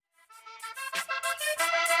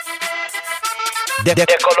De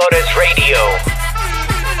Colores Radio.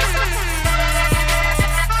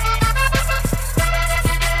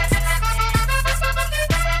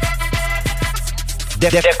 De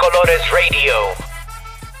Colores Radio.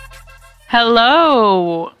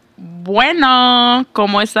 Hello. Bueno,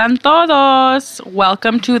 ¿cómo están todos?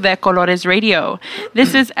 Welcome to De Colores Radio.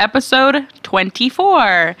 This is episode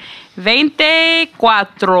 24.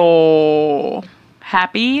 24.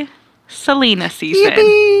 Happy Selena season.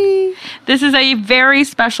 Yippee! This is a very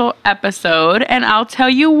special episode, and I'll tell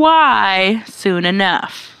you why soon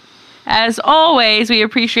enough. As always, we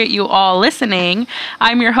appreciate you all listening.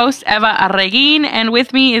 I'm your host, Eva Arreguin, and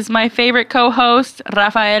with me is my favorite co-host,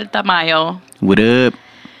 Rafael Tamayo. What up?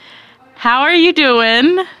 How are you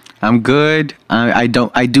doing? I'm good. I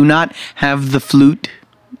do not have the flute,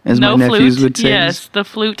 as No my nephews flute. would say. Yes, the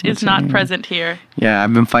flute is not present here. Yeah,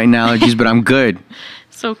 I've been fighting allergies, but I'm good.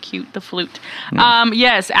 So cute, the flute.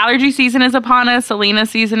 Yes, allergy season is upon us. Selena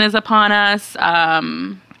season is upon us.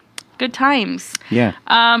 Good times. Yeah.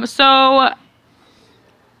 So,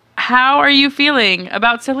 how are you feeling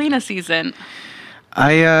about Selena season?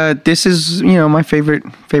 This is, my favorite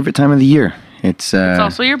time of the year. It's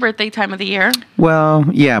also your birthday time of the year. well,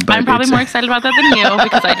 yeah, but I'm probably it's, more excited about that than you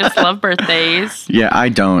because I just love birthdays. Yeah, I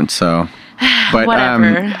don't. So, but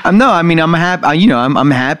Whatever. no, I mean, I'm happy.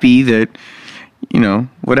 I'm happy that.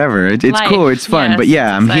 Whatever. It's Life, cool. It's fun. yes, but yeah,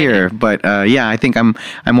 it's I'm exciting. here. But yeah, I think I'm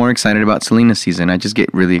more excited about Selena season. I just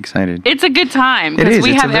get really excited. It's a good time It because is. we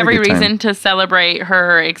It's a have very every good time. reason to celebrate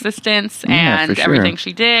her existence Yeah, and for sure. everything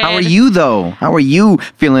she did. How are you though? How are you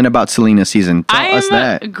feeling about Selena season? Tell us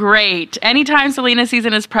that. I'm great. Anytime Selena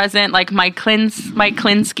season is present, like my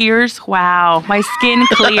cleanse gears, wow, my skin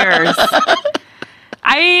clears.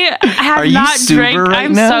 I have Are you not super drank. right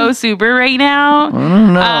I'm now? so super right now. I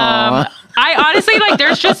don't know. I honestly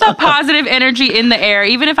there's just a positive energy in the air.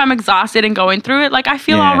 Even if I'm exhausted and going through it, I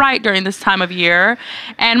feel Yeah. all right during this time of year.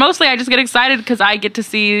 And mostly I just get excited because I get to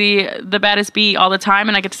see the baddest bee all the time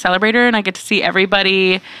and I get to celebrate her and I get to see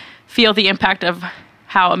everybody feel the impact of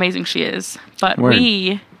how amazing she is. But Word.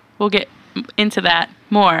 we will get into that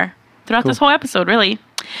more throughout Cool. this whole episode, really.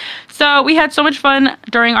 So we had so much fun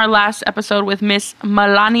during our last episode with Miss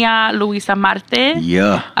Melania Luisa Marte.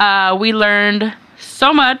 Yeah. We learned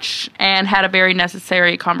so much and had a very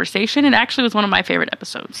necessary conversation. It actually was one of my favorite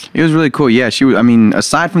episodes. It was really cool. Yeah, she was. I mean,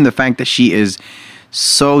 aside from the fact that she is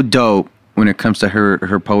so dope when it comes to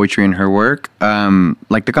her poetry and her work,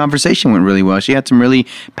 the conversation went really well. She had some really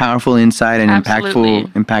powerful insight and Absolutely.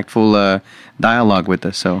 impactful dialogue with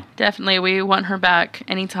us. So Definitely, we want her back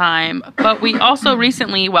anytime. But we also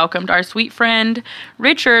recently welcomed our sweet friend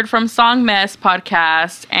Richard from Song Mess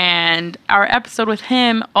podcast, and our episode with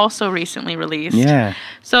him also recently released. yeah,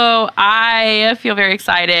 So I feel very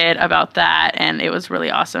excited about that, and it was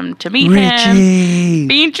really awesome to meet him. Richie.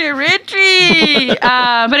 Pinche Richie!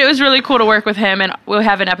 But it was really cool to work with him, and we'll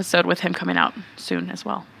have an episode with him coming out soon as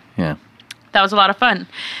well. Yeah. That was a lot of fun.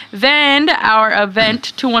 Then our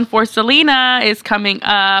event 214 Selena is coming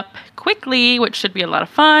up quickly, which should be a lot of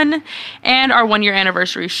fun. And our 1 year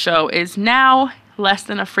anniversary show is now less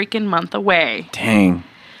than a freaking month away. Dang.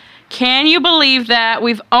 Can you believe that?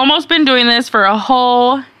 We've almost been doing this for a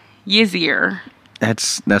whole year.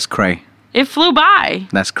 That's cray. It flew by.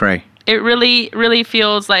 That's cray. It really, really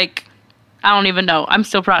feels like, I don't even know. I'm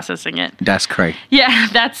still processing it. That's cray. Yeah,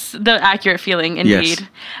 that's the accurate feeling, indeed.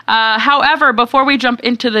 Yes. However, before we jump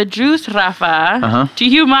into the juice, Rafa, do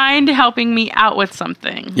you mind helping me out with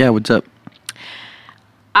something? Yeah. What's up?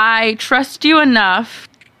 I trust you enough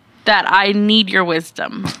that I need your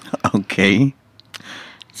wisdom. Okay.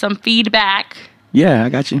 Some feedback. Yeah, I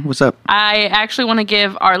got you. What's up? I actually want to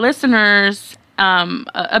give our listeners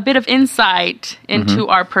a bit of insight into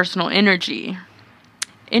our personal energy.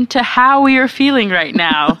 Into how we are feeling right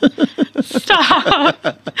now.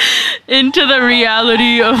 Stop. Into the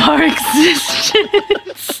reality of our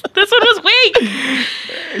existence. This one was weak.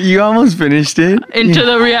 You almost finished it. Into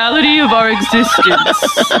the reality of our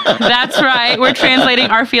existence. That's right. We're translating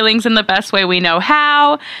our feelings in the best way we know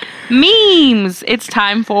how. Memes. It's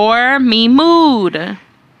time for Meme Mood.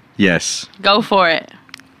 Yes. Go for it.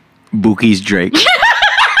 Bookie's Drake.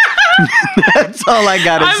 That's all I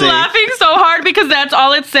gotta I'm say. laughing so hard because that's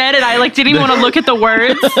all it said, and I didn't even want to look at the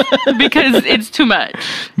words because it's too much.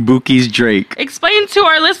 Bookie's Drake. Explain to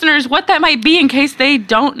our listeners what that might be in case they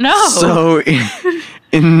don't know. So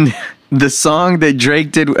in the song that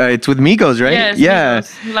Drake did, it's with Migos, right? Yes, yeah.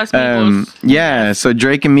 Migos. Las Migos. Yeah. So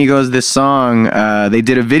Drake and Migos, this song, they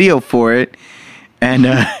did a video for it, and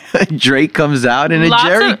Drake comes out in a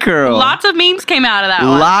Jerry curl. Lots of memes came out of that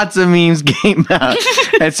one. Lots of memes came out.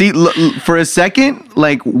 And see, for a second,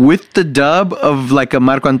 like with the dub of like a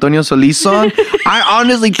Marco Antonio Solis song, I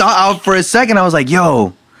honestly thought for a second, I was like,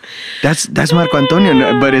 yo, that's Marco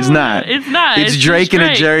Antonio, but it's not. It's not. It's Drake in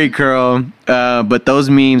a Jerry curl. But those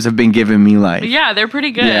memes have been giving me life. Yeah, they're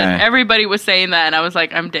pretty good. Yeah. Everybody was saying that, and I was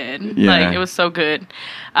like, I'm dead. Yeah. Like, it was so good.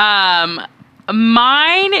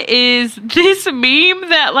 Mine is this meme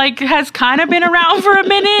that like has kind of been around for a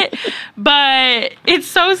minute, but it's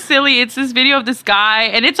so silly. It's this video of this guy,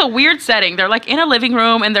 and it's a weird setting. They're like in a living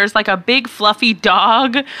room, and there's like a big fluffy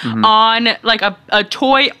dog on like a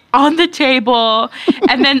toy on the table,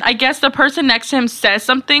 and then I guess the person next to him says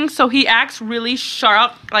something, so he acts really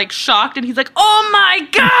shocked, and he's like, "Oh my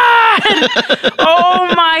god,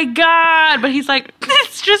 oh my god!" But he's like,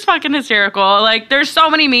 it's just fucking hysterical. Like, there's so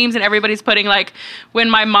many memes, and everybody's putting like, when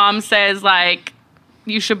my mom says like,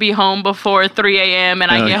 you should be home before 3 a.m.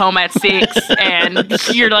 and I get home at 6, and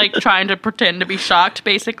you're like trying to pretend to be shocked,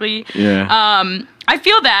 basically. Yeah. I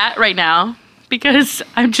feel that right now because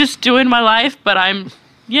I'm just doing my life, but I'm,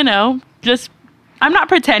 I'm not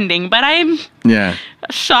pretending, but I'm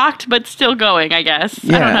shocked, but still going, I guess.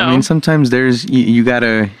 Yeah, I don't know. I mean, sometimes there's, you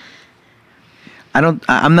gotta,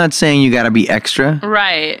 I'm not saying you gotta be extra.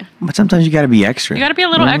 Right. But sometimes you gotta be extra. You gotta be a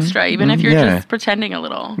little extra, even if you're just pretending a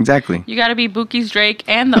little. Exactly. You gotta be Bookie's Drake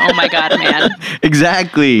and the Oh My God Man.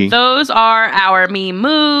 Exactly. Those are our meme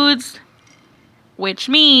moods, which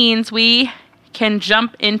means we can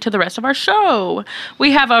jump into the rest of our show.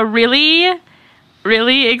 We have a really,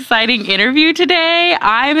 really exciting interview today.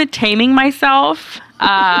 I'm taming myself.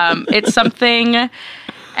 It's something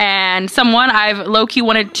and someone I've low-key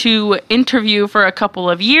wanted to interview for a couple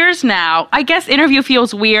of years now. I guess interview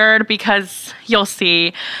feels weird because you'll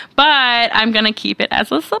see, but I'm going to keep it as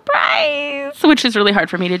a surprise, which is really hard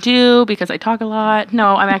for me to do because I talk a lot.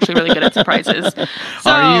 No, I'm actually really good at surprises. So,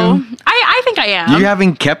 Are you? I think I am. You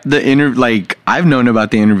haven't kept the interview, like, I've known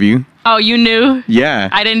about the interview. Oh, you knew? Yeah.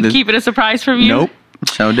 I didn't keep it a surprise from you? Nope.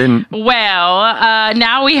 So didn't. Well,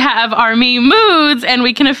 now we have our meme moods, and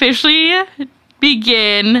we can officially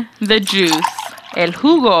begin the juice. El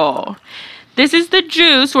jugo. This is the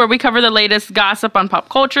juice where we cover the latest gossip on pop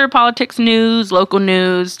culture, politics, news, local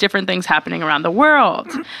news, different things happening around the world.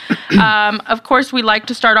 Of course, we like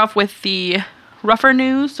to start off with the rougher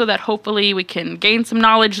news so that hopefully we can gain some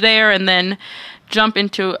knowledge there and then jump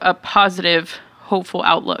into a positive, hopeful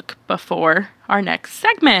outlook before our next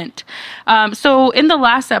segment. So in the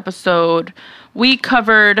last episode, we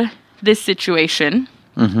covered this situation.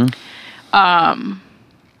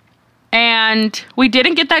 And we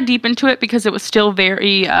didn't get that deep into it because it was still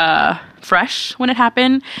very fresh when it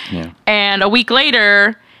happened. Yeah. And a week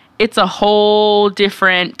later, it's a whole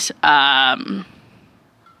different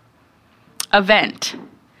event.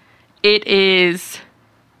 It is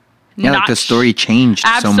Yeah, like the story changed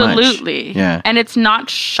so much. Absolutely. Yeah. And it's not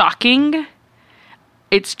shocking.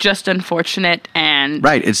 It's just unfortunate and...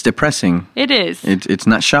 Right, it's depressing. It is. It's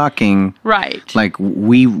not shocking. Right. Like,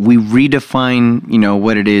 we redefine,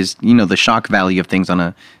 what it is, the shock value of things on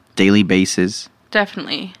a daily basis.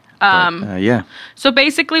 Definitely. Yeah. So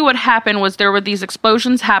basically what happened was there were these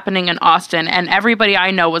explosions happening in Austin, and everybody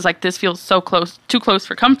I know was like, this feels so close, too close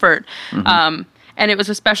for comfort. And it was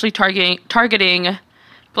especially targeting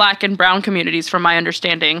Black and brown communities, from my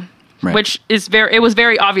understanding, Right. which is it was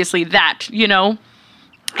very obviously that,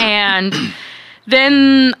 And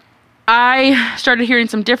then I started hearing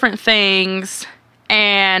some different things,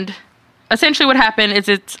 and essentially what happened is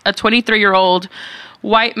it's a 23-year-old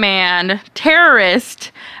white man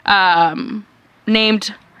terrorist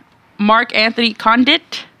named Mark Anthony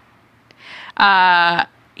Condit.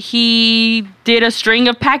 He did a string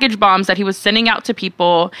of package bombs that he was sending out to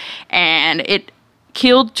people, and it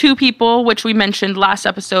killed 2 people, which we mentioned last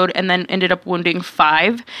episode, and then ended up wounding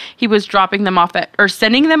 5. He was dropping them off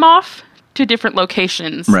sending them off to different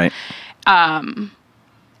locations. Right. And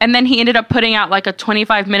then he ended up putting out like a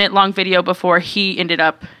 25-minute long video before he ended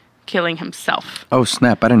up killing himself. Oh,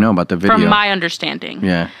 snap. I didn't know about the video. From my understanding.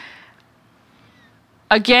 Yeah.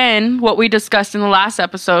 Again, what we discussed in the last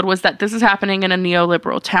episode was that this is happening in a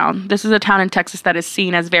neoliberal town. This is a town in Texas that is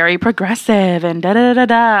seen as very progressive and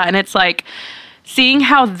da-da-da-da-da. And it's like, seeing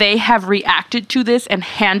how they have reacted to this and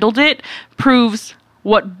handled it proves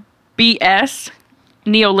what BS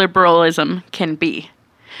neoliberalism can be.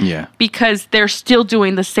 Yeah. Because they're still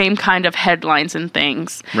doing the same kind of headlines and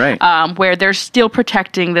things. Right. Where they're still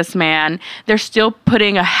protecting this man. They're still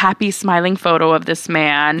putting a happy, smiling photo of this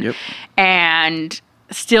man. Yep. And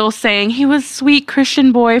still saying he was a sweet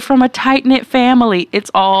Christian boy from a tight-knit family. It's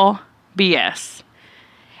all BS.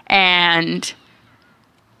 And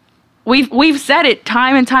we've said it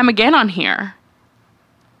time and time again on here.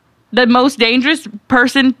 The most dangerous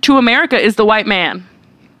person to America is the white man.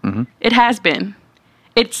 Mm-hmm. It has been.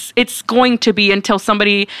 It's going to be until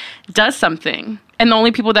somebody does something. And the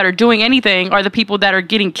only people that are doing anything are the people that are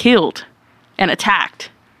getting killed and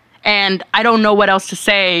attacked. And I don't know what else to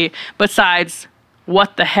say besides,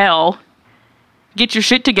 what the hell? Get your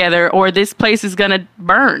shit together or this place is going to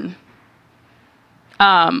burn.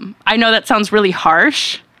 I know that sounds really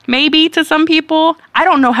harsh, maybe, to some people. I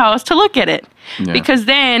don't know how else to look at it. Yeah. Because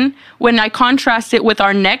then when I contrast it with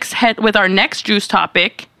our next juice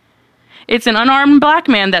topic, it's an unarmed black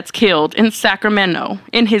man that's killed in Sacramento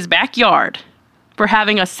in his backyard for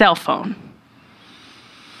having a cell phone.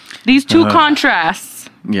 These two contrasts.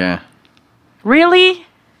 Yeah. Really?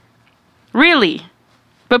 Really?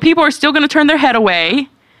 But people are still going to turn their head away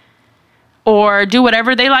or do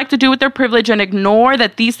whatever they like to do with their privilege and ignore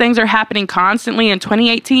that these things are happening constantly in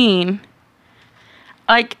 2018.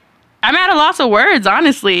 Like, I'm at a loss of words,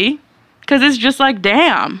 honestly, because it's just like,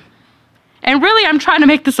 damn. And really, I'm trying to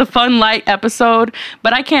make this a fun, light episode,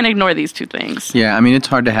 but I can't ignore these two things. Yeah, I mean, it's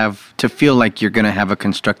hard to feel like you're going to have a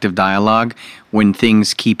constructive dialogue when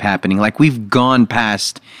things keep happening. Like, we've gone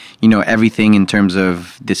past, everything in terms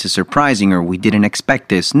of this is surprising or we didn't expect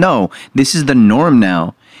this. No, this is the norm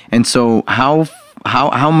now. And so how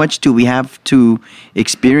much do we have to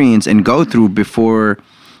experience and go through before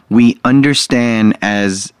we understand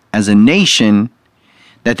as a nation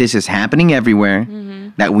that this is happening everywhere,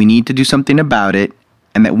 that we need to do something about it,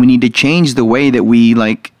 and that we need to change the way that we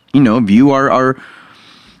view our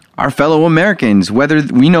fellow Americans,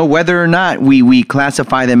 whether or not we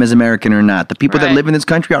classify them as American or not. The people that live in this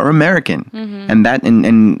country are American.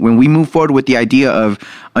 And when we move forward with the idea of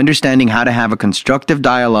understanding how to have a constructive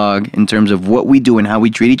dialogue in terms of what we do and how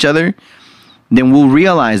we treat each other, then we'll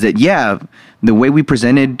realize that, the way we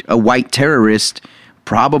presented a white terrorist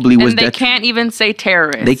probably was... And they can't even say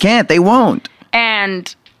terrorist. They can't. They won't.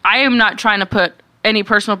 And I am not trying to put any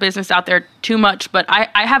personal business out there too much, but I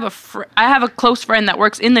have a close friend that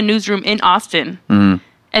works in the newsroom in Austin,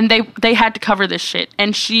 and they had to cover this shit,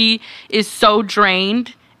 and she is so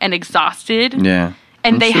drained and exhausted. Yeah,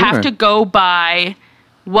 and they have to go by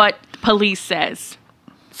what police says.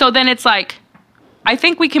 So then it's like, I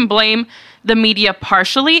think we can blame the media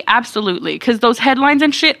partially, absolutely, because those headlines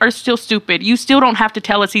and shit are still stupid. You still don't have to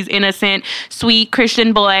tell us he's innocent, sweet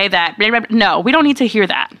Christian boy that blah, blah, blah. No, we don't need to hear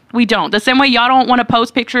that. We don't. The same way y'all don't want to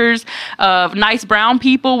post pictures of nice brown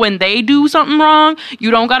people when they do something wrong, you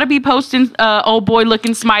don't got to be posting old boy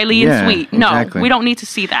looking smiley and sweet. No, exactly. We don't need to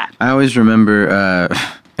see that. I always remember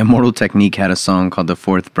Immortal Technique had a song called The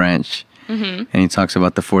Fourth Branch, and he talks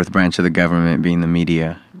about the fourth branch of the government being the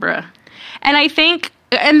media. Bruh. And I think...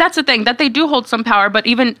 And that's the thing, that they do hold some power, but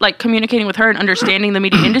even, communicating with her and understanding the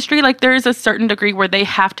media industry, there is a certain degree where they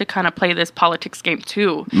have to kind of play this politics game,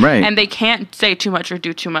 too. Right. And they can't say too much or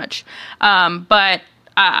do too much. But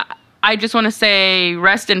I just want to say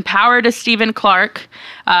rest in power to Stephen Clark.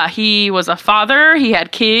 He was a father, he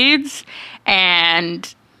had kids,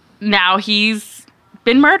 and now he's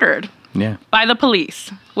been murdered. Yeah. By the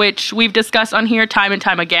police, which we've discussed on here time and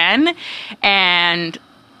time again. And...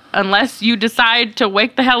 unless you decide to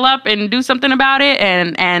wake the hell up and do something about it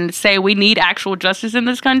and say we need actual justice in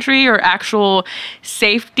this country or actual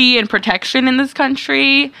safety and protection in this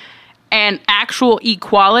country and actual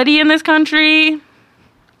equality in this country,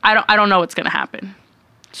 I don't know what's going to happen.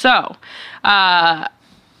 So,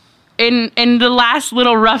 in the last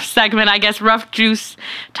little rough segment, I guess rough juice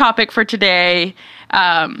topic for today,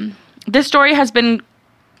 this story has been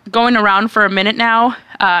going around for a minute now,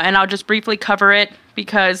 and I'll just briefly cover it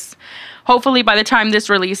because hopefully by the time this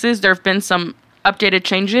releases, there have been some updated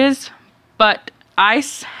changes. But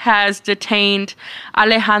ICE has detained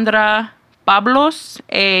Alejandra Pablos,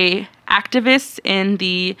 a activist in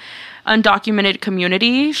the undocumented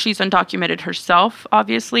community. She's undocumented herself,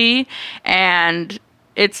 obviously, and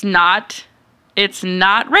it's not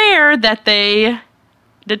rare that they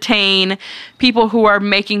detain people who are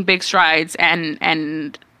making big strides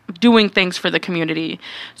and doing things for the community.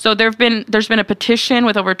 So there's been a petition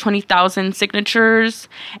with over 20,000 signatures,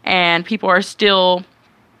 and people are still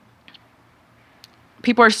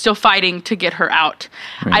fighting to get her out.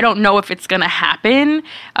 Right. I don't know if it's going to happen.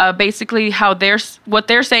 Basically, what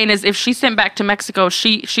they're saying is if she's sent back to Mexico,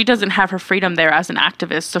 she doesn't have her freedom there as an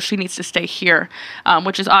activist, so she needs to stay here,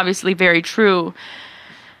 which is obviously very true.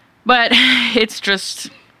 But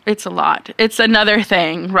it's a lot. It's another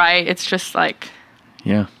thing, right? It's just like,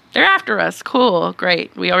 yeah, they're after us. Cool,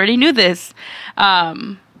 great. We already knew this.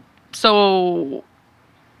 So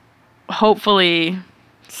hopefully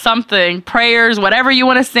something, prayers, whatever you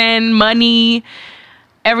want to send, money,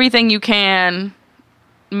 everything you can.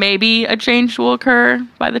 Maybe a change will occur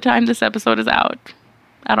by the time this episode is out.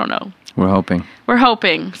 I don't know. We're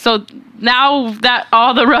hoping. So now that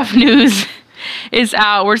all the rough news is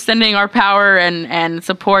out, we're sending our power and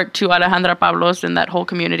support to Alejandra Pablos and that whole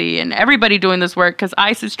community and everybody doing this work, because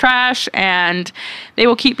ICE is trash and they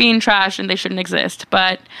will keep being trash and they shouldn't exist.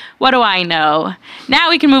 But what do I know? Now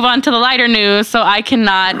we can move on to the lighter news so I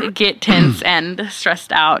cannot get tense and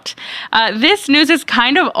stressed out. This news is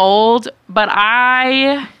kind of old, but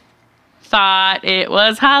I thought it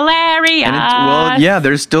was hilarious. And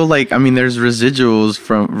there's still there's residual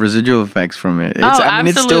effects from it.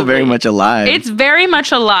 It's still very much alive. It's very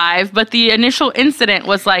much alive, but the initial incident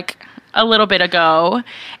was like a little bit ago.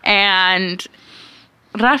 And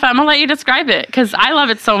Rafa, I'm gonna let you describe it because I love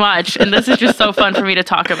it so much, and this is just so fun for me to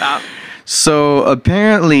talk about. So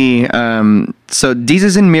apparently,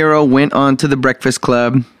 Desus and Mero went on to the Breakfast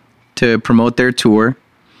Club to promote their tour,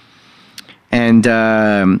 and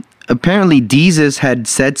apparently, Desus had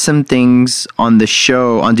said some things on the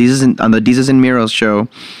show, on the Desus and Mero show,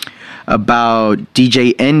 about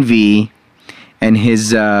DJ Envy and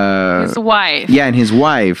his wife. Yeah, and his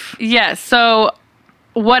wife. Yes. So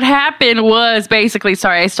what happened was basically,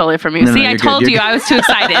 sorry, I stole it from you. I told you I was too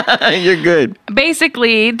excited. You're good.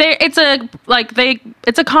 Basically, it's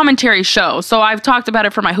a commentary show. So I've talked about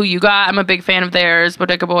it for my Who You Got. I'm a big fan of theirs,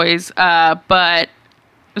 Bodega Boys. But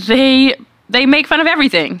they make fun of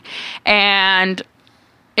everything. And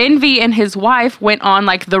Envy and his wife went on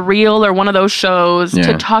like The Real or one of those shows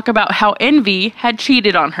to talk about how Envy had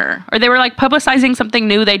cheated on her. Or they were like publicizing something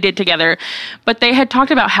new they did together. But they had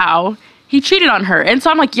talked about how he cheated on her. And so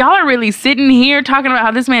I'm like, y'all are really sitting here talking about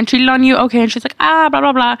how this man cheated on you? Okay. And she's like, blah,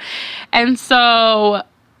 blah, blah. And so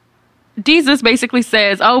Desus basically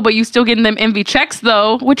says, oh, but you still getting them Envy checks,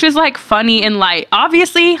 though, which is, like, funny and light.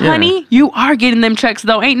 Obviously, honey, you are getting them checks,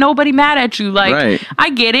 though. Ain't nobody mad at you. Like, right. I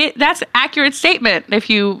get it. That's an accurate statement, if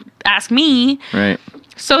you ask me. Right.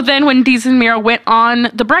 So then when Desus and Mero went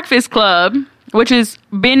on The Breakfast Club, which has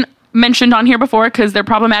been mentioned on here before because they're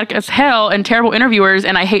problematic as hell and terrible interviewers,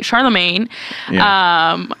 and I hate Charlemagne,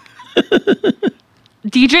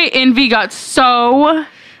 DJ Envy got so...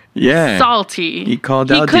 salty. He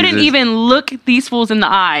called out. He couldn't even look these fools in the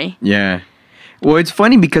eye. Yeah. Well, it's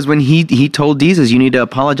funny because when he told Desus, you need to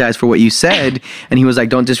apologize for what you said, and he was like,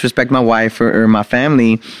 don't disrespect my wife or my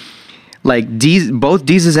family. Like, both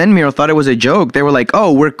Desus and Mero thought it was a joke. They were like,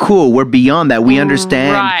 oh, we're cool. We're beyond that. We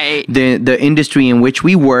understand the industry in which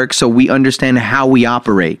we work, so we understand how we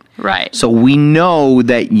operate. Right. So we know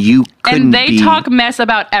that you couldn't And they talk mess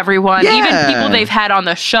about everyone, even people they've had on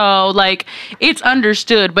the show. Like, it's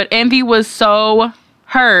understood. But Envy was so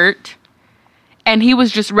hurt, and he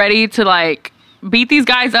was just ready to, like, beat these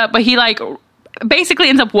guys up. But he, like... basically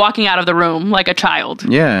ends up walking out of the room like a child.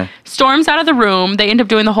 Yeah. Storms out of the room. They end up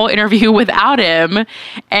doing the whole interview without him.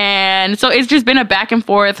 And so it's just been a back and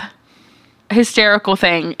forth hysterical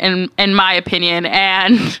thing in my opinion.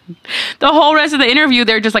 And the whole rest of the interview,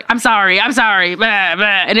 they're just like, I'm sorry, blah, blah.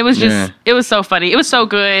 And it was just, it was so funny. It was so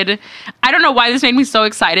good. I don't know why this made me so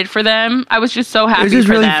excited for them. I was just so happy for them. It was just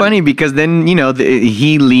really funny because then,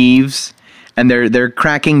 he leaves. And they're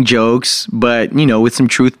cracking jokes, but, with some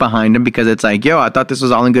truth behind them because it's like, yo, I thought this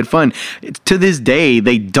was all in good fun. To this day,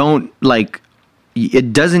 they don't, like,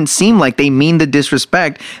 it doesn't seem like they mean the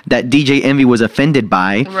disrespect that DJ Envy was offended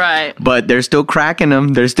by. Right. But they're still cracking them.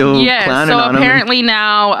 They're still clowning on him. So apparently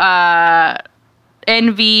now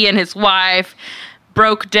Envy and his wife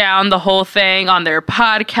broke down the whole thing on their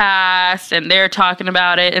podcast, and they're talking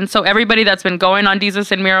about it. And so everybody that's been going on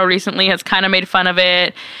Desus and Mero recently has kind of made fun of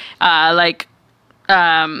it.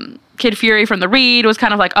 Kid Fury from The Read was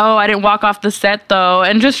kind of like, oh, I didn't walk off the set, though,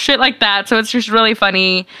 and just shit like that. So it's just really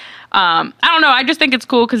funny. I don't know. I just think it's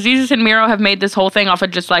cool because Desus and Mero have made this whole thing off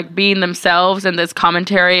of just, like, being themselves and this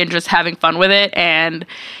commentary and just having fun with it. And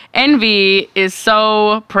Envy is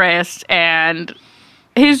so pressed, and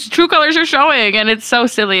his true colors are showing, and it's so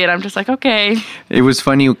silly, and I'm just like, okay. It was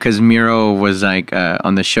funny because Mero was like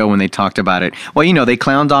on the show when they talked about it. Well, they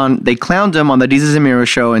clowned him on the Desus and Mero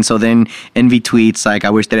show, and so then Envy tweets like, I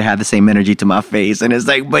wish they had the same energy to my face, and it's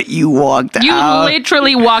like, but you walked out. You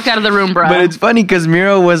literally walked out of the room, bro. But it's funny because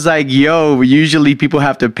Mero was like, yo, usually people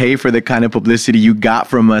have to pay for the kind of publicity you got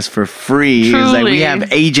from us for free. Truly. It's like, we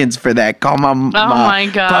have agents for that. Call my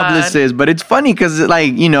God. publicist. But it's funny because,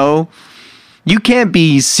 like, you can't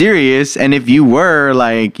be serious, and if you were,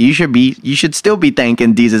 like, you should still be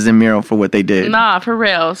thanking Desus and Mero for what they did. Nah, for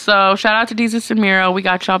real. So shout out to Desus and Mero. We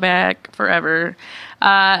got y'all back forever.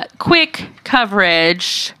 Quick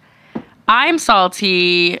coverage. I'm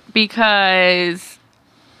salty because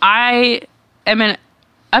I am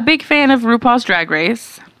a big fan of RuPaul's Drag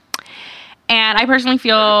Race. And I personally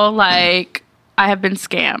feel like I have been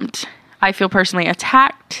scammed. I feel personally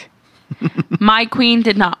attacked. My queen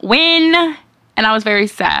did not win. And I was very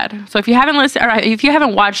sad. So if you haven't listened, or if you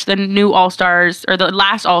haven't watched the new All-Stars or the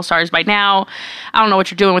last All-Stars by now, I don't know what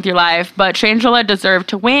you're doing with your life, but Shangela deserved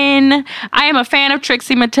to win. I am a fan of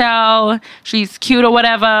Trixie Mattel. She's cute or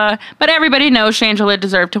whatever, but everybody knows Shangela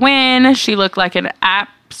deserved to win. She looked like an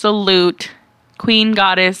absolute queen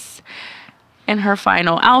goddess in her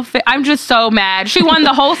final outfit. I'm just so mad. She won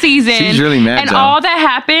the whole season. She's really mad, and though. all that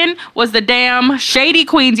happened was the damn shady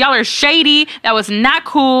queens. Y'all are shady. That was not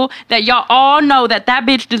cool. That y'all all know that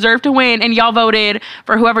bitch deserved to win, and y'all voted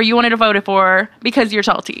for whoever you wanted to vote for because you're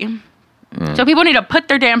salty. So people need to put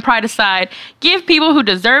their damn pride aside. Give people who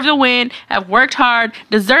deserve the win, have worked hard,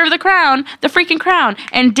 deserve the crown, the freaking crown.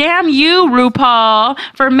 And damn you, RuPaul,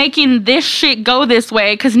 for making this shit go this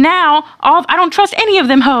way. Because now, I don't trust any of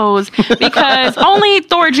them hoes. Because only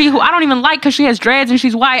Thorgy, who I don't even like because she has dreads and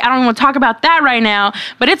she's white, I don't even want to talk about that right now.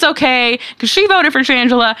 But it's okay, because she voted for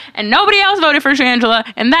Shangela, and nobody else voted for Shangela,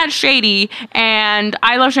 and that's shady. And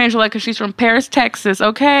I love Shangela because she's from Paris, Texas,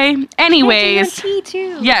 okay? Anyways. She went to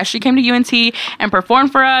UNT too. Yeah, she came to UNT and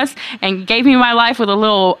performed for us and gave me my life with a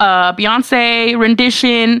little Beyonce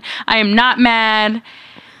rendition. I am not mad.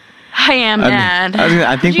 I am mad.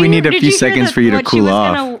 I think we need a few seconds for you to cool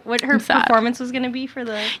off. What her performance was going to be for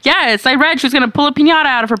the... Yes, I read she was going to pull a piñata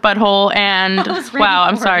out of her butthole, and wow,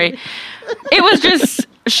 I'm sorry. It was just,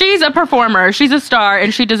 she's a performer, she's a star,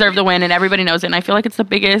 and she deserved the win, and everybody knows it, and I feel like it's the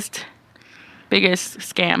biggest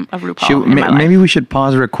scam of RuPaul in my life. Maybe we should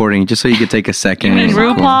pause recording just so you could take a second. You mean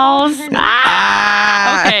RuPaul's?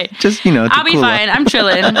 Okay. Just, I'll be fine. I'm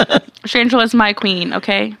chilling. Shangela's my queen,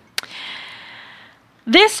 okay?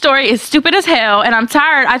 This story is stupid as hell, and I'm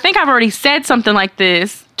tired. I think I've already said something like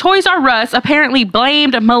this. Toys R Us apparently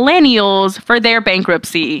blamed millennials for their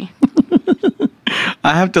bankruptcy.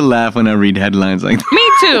 I have to laugh when I read headlines like that. Me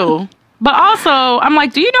too. But also, I'm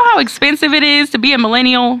like, do you know how expensive it is to be a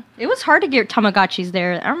millennial? It was hard to get Tamagotchis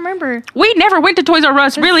there. I remember. We never went to Toys R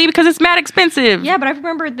Us, really, because it's mad expensive. Yeah, but I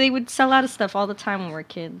remember they would sell out of stuff all the time when we were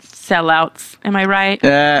kids. Sellouts. Am I right?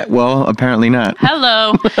 Well, apparently not.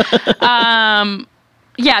 Hello.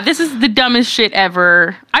 Yeah, this is the dumbest shit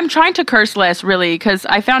ever. I'm trying to curse less, really, because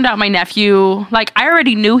I found out my nephew, like, I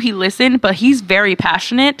already knew he listened, but he's very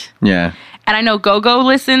passionate. Yeah. And I know Gogo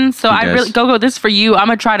listens, so Gogo, this is for you. I'm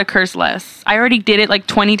going to try to curse less. I already did it like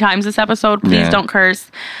 20 times this episode. Please don't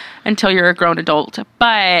curse until you're a grown adult.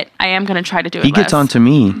 But I am going to try to do it He gets on to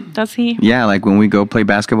me. Does he? Yeah, like when we go play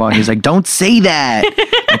basketball, he's like, don't say that.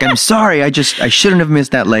 Like, I'm sorry. I shouldn't have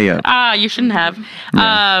missed that layup. You shouldn't have.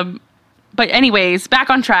 Yeah. But anyways, back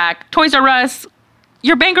on track. Toys R Us.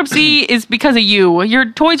 Your bankruptcy is because of you. Your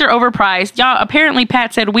toys are overpriced. Y'all, apparently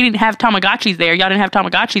Pat said we didn't have Tamagotchis there. Y'all didn't have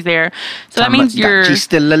Tamagotchis there. So that means you're...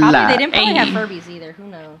 still alive. Probably, they didn't probably have Furbies either. Who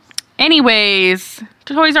knows? Anyways,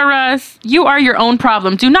 Toys R Us, you are your own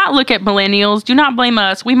problem. Do not look at millennials. Do not blame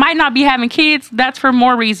us. We might not be having kids. That's for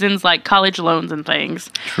more reasons like college loans and things.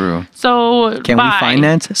 True. So, Can we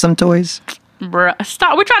finance some toys? Bruh,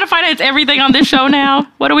 stop. We try to finance everything on this show now.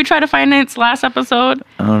 What did we try to finance last episode?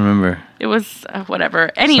 I don't remember. It was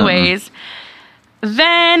whatever. Anyways,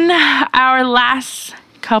 then our last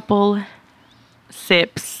couple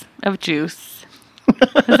sips of juice.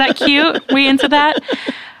 Is that cute? We into that?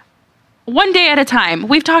 One day at a time.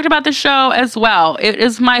 We've talked about the show as well. It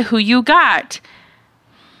is my Who You Got.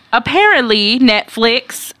 Apparently,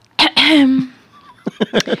 Netflix...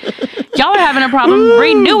 Y'all are having a problem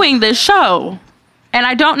renewing this show. And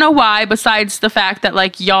I don't know why, besides the fact that,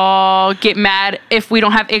 like, y'all get mad if we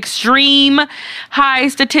don't have extreme high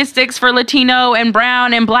statistics for Latino and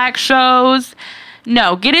brown and black shows.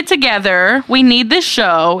 No, get it together. We need this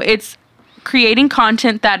show. It's creating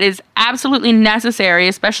content that is absolutely necessary,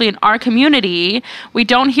 especially in our community. We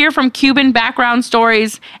don't hear from Cuban background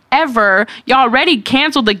stories ever. Y'all already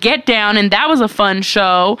canceled The Get Down, and that was a fun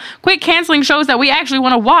show. Quit canceling shows that we actually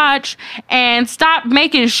want to watch, and stop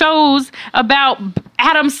making shows about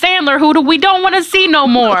Adam Sandler, who we don't want to see no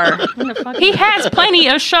more. He has plenty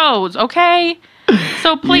of shows, okay?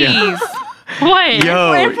 So please. Yeah. What?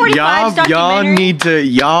 Yo,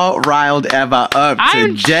 y'all riled Eva up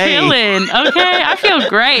I'm today. I'm chilling, okay? I feel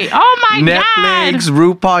great. Oh my God. Netflix,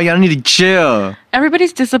 RuPaul, y'all need to chill.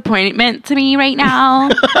 Everybody's disappointment to me right now.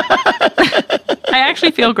 I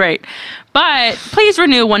actually feel great. But please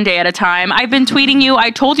renew one day at a time. I've been tweeting you. I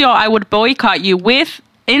told y'all I would boycott you with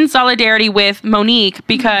in solidarity with Monique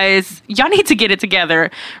because y'all need to get it together.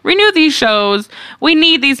 Renew these shows. We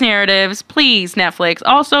need these narratives. Please, Netflix.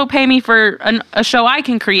 Also, pay me for a show I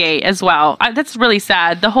can create as well. That's really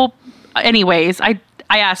sad. Anyways, I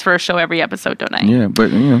ask for a show every episode, don't I? Yeah,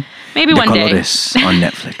 but, maybe one day. Colores on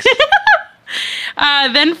Netflix.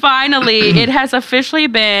 Then finally, it has officially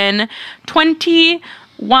been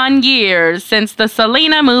 21 years since the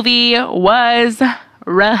Selena movie was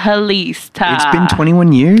released. It's been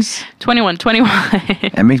 21 years? 21.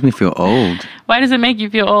 That makes me feel old. Why does it make you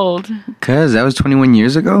feel old? Because that was 21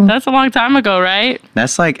 years ago? That's a long time ago, right?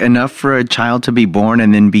 That's like enough for a child to be born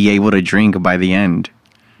and then be able to drink by the end.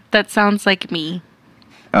 That sounds like me.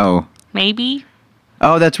 Oh. Maybe?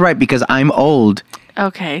 Oh, that's right, because I'm old.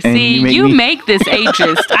 Okay, And see, you make this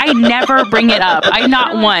ageist. I never bring it up.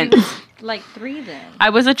 Not once. Like 3 then. I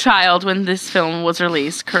was a child when this film was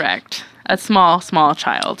released, correct. A small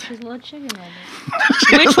child. She's a little chicken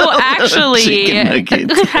nugget. Which will actually... Chicken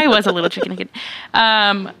nugget. I was a little chicken nugget.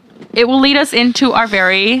 It will lead us into our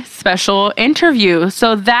very special interview.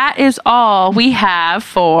 So that is all we have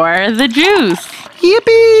for The Juice.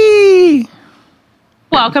 Yippee!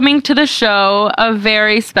 Welcoming to the show a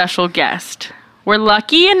very special guest. We're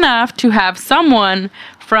lucky enough to have someone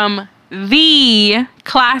from the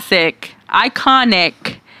classic,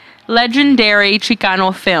 iconic, legendary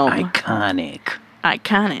Chicano film.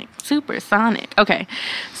 Iconic. Supersonic. Okay.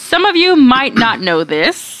 Some of you might not know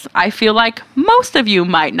this. I feel like most of you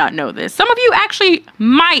might not know this. Some of you actually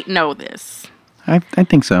might know this. I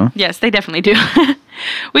think so. Yes, they definitely do.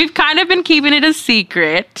 We've kind of been keeping it a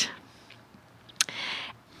secret.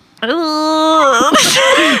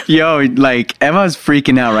 Yo, like, Emma's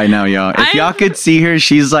freaking out right now, y'all. If y'all could see her,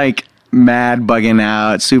 she's like mad, bugging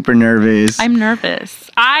out, super nervous. I'm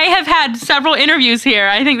nervous. I have had several interviews here.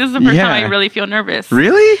 I think this is the first time I really feel nervous.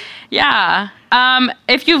 Really? Yeah.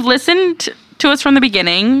 If you've listened to us from the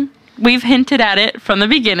beginning, we've hinted at it from the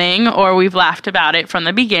beginning, or we've laughed about it from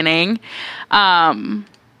the beginning.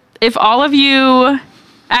 If all of you...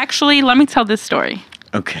 Actually, let me tell this story.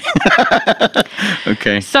 Okay.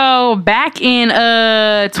 Okay. So back in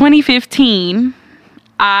 2015,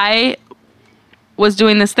 I was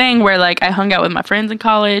doing this thing where like I hung out with my friends in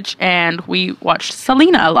college and we watched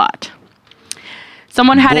Selena a lot.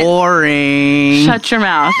 Someone had Boring. Shut your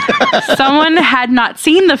mouth. Someone had not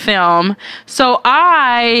seen the film, so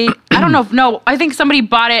I don't know. No, I think somebody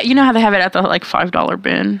bought it. You know how they have it at the like $5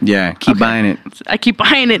 bin. Yeah, keep buying it. I keep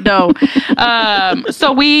buying it though.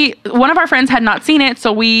 So one of our friends had not seen it,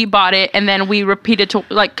 so we bought it, and then we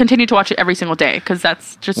continued to watch it every single day because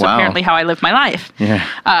that's just apparently how I live my life. Yeah.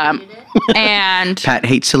 And Pat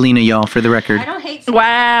hates Selena, y'all, for the record. I don't hate.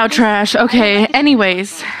 Wow, trash. Okay.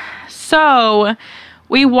 Anyways, so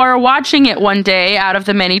we were watching it one day out of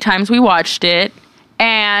the many times we watched it,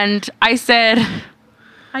 and I said,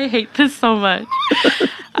 I hate this so much.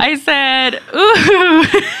 I said,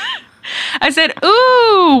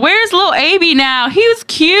 ooh, where's Lil A.B. now? He was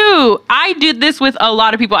cute. I did this with a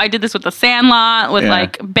lot of people. I did this with The Sandlot, with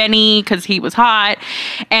like Benny, because he was hot.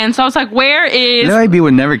 And so I was like, where is... Lil A.B.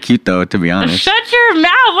 was never cute, though, to be honest. Shut your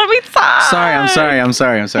mouth. Let me talk. Sorry, I'm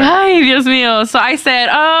sorry. Ay, Dios mío. So I said,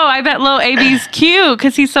 oh, I bet Lil A.B.'s cute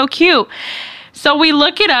because he's so cute. So we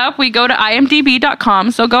look it up. We go to imdb.com.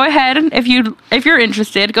 So go ahead, if you're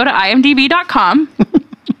interested, go to imdb.com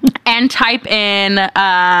and type in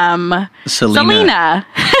Selena.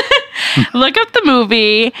 Look up the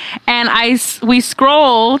movie, and we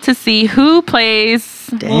scroll to see who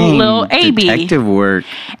plays Lil A.B. Detective work.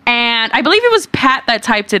 And I believe it was Pat that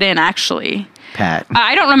typed it in, actually. Pat.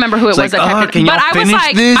 I don't remember who it was that typed it in. But I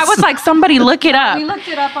was like, somebody look it up. We looked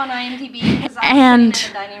it up on IMDb because I was And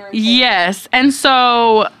sitting in the dining room. yes, and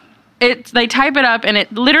so they type it up, and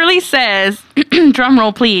it literally says, drum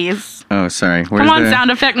roll, please. Oh, sorry. Come on,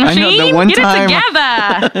 sound effect machine. I know, the one Get time... it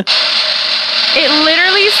together. It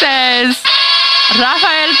literally says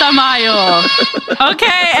Rafael Tamayo.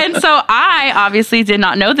 Okay, and so I obviously did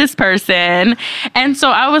not know this person, and so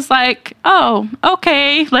I was like, oh,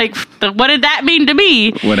 okay, like, what did that mean to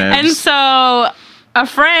me? Whatever. And so a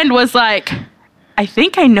friend was like, I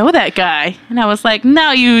think I know that guy. And I was like,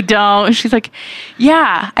 no, you don't. And she's like,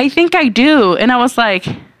 yeah, I think I do. And I was like,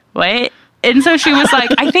 what? And so she was like,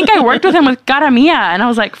 I think I worked with him with Cara Mia. And I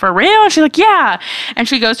was like, for real? And she's like, yeah. And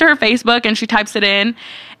she goes to her Facebook and she types it in.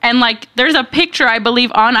 And like, there's a picture, I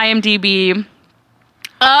believe, on IMDb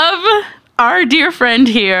of our dear friend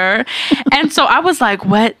here. And so I was like,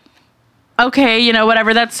 what? Okay, you know,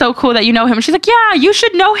 whatever. That's so cool that you know him. And she's like, yeah, you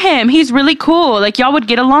should know him. He's really cool. Like, y'all would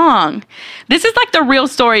get along. This is like the real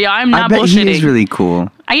story, y'all. I'm not bullshitting. He is really cool.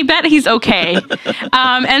 I bet he's okay.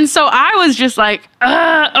 And so I was just like,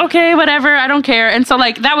 okay, whatever. I don't care. And so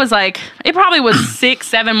like, that was like, it probably was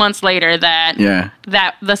 6-7 months later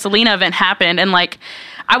that the Selena event happened. And like,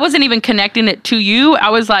 I wasn't even connecting it to you. I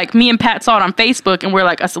was like, me and Pat saw it on Facebook and we're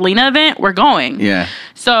like, a Selena event, we're going. Yeah.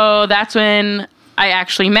 So that's when I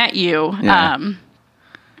actually met you. Yeah.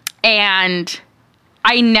 And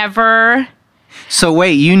I never... So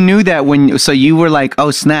wait, you knew that so you were like,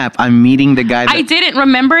 oh snap, I'm meeting the guy that... I didn't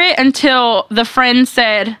remember it until the friend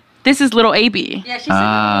said, this is little AB. Yeah, she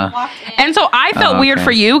said you walked in. And so I felt weird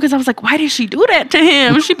for you because I was like, why did she do that to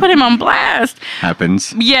him? She put him on blast.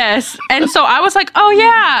 Happens. Yes. And so I was like, oh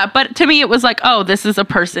yeah. But to me, it was like, oh, this is a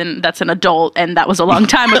person that's an adult and that was a long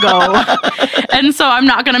time ago. And so I'm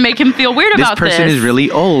not going to make him feel weird about this. This person is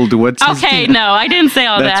really old. What's his Okay, deal? no, I didn't say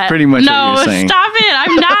all that. That's pretty much what you're saying. No, stop it.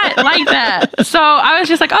 I'm not like that. So I was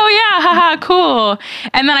just like, oh yeah, haha, cool.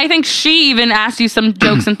 And then I think she even asked you some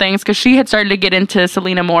jokes and things because she had started to get into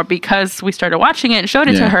Selena more because we started watching it and showed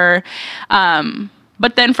it to her.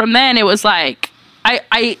 But then from then it was like,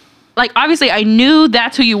 I like, obviously I knew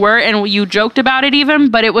that's who you were and you joked about it even,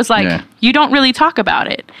 but it was like, you don't really talk about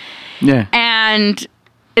it. Yeah. And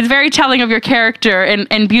it's very telling of your character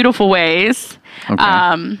in beautiful ways.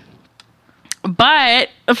 Okay. But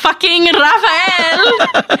fucking Rafael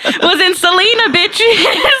was in Selena,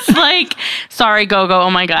 bitches. Like, sorry, Gogo.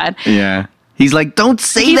 Oh my God. Yeah. He's like, don't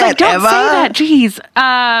say He's that, like, don't Eva. say that. Jeez.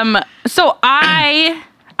 So I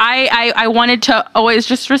wanted to always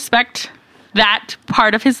just respect that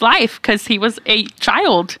part of his life because he was a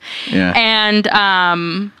child. Yeah. And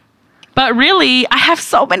but really, I have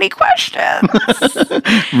so many questions.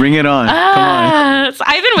 Bring it on. Come on. So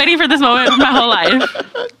I've been waiting for this moment my whole life.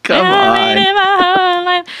 Come I've on. waited my whole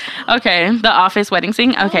life. Okay, the Office wedding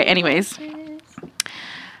scene. Okay, anyways.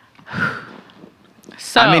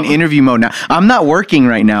 So I'm in interview mode now. I'm not working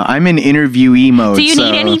right now. I'm in interviewee mode. Do you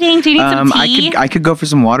need anything? Do you need some tea? I could go for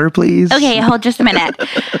some water, please. Okay, hold just a minute.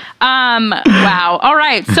 Wow. All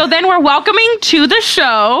right. So then we're welcoming to the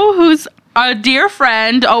show who's a dear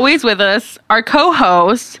friend, always with us, our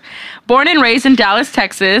co-host, born and raised in Dallas,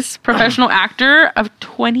 Texas, professional actor of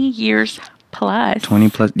 20 years plus. 20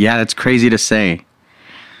 plus. Yeah, that's crazy to say.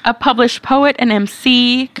 A published poet and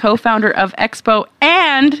MC, co-founder of Expo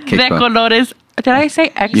and De Kickbo. Colores. Did I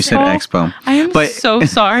say Expo? You said Expo. I am so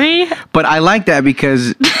sorry. But I like that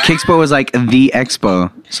because Kickbo was like the Expo.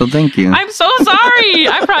 So thank you. I'm so sorry.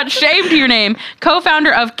 I brought shame to your name.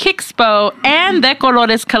 Co-founder of Kickspo and De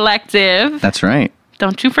Colores Collective. That's right.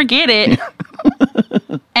 Don't you forget it.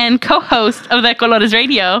 And co-host of De Colores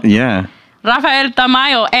Radio. Yeah. Rafael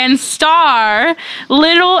Tamayo, and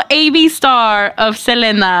little AB star of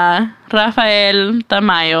Selena, Rafael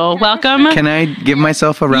Tamayo. Welcome. Can I give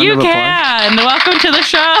myself a round You of applause? can. Welcome to the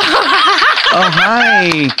show. Oh,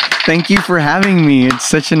 hi. Thank you for having me. It's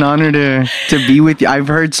such an honor to be with you. I've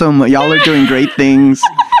heard so much. Y'all are doing great things.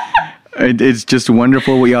 It's just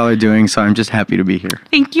wonderful what y'all are doing, so I'm just happy to be here.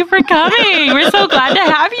 Thank you for coming. We're so glad to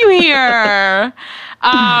have you here.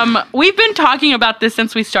 We've been talking about this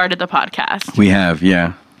since we started the podcast. We have,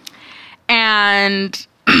 yeah. And,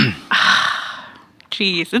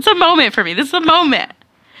 geez, it's a moment for me. This is a moment.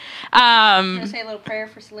 Can I say a little prayer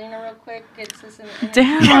for Selena real quick? Gets this in the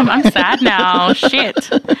Damn, I'm sad now.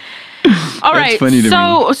 Shit. All right, funny to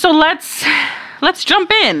me. so let's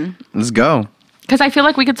jump in Let's go. because I feel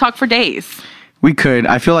like we could talk for days. We could.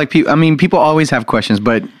 I feel like people always have questions,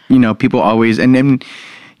 but, people always, and then,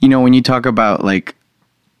 when you talk about, like,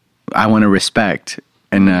 I want to respect,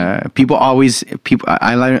 and I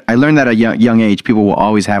learned that at a young age, people will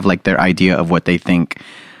always have, like, their idea of what they think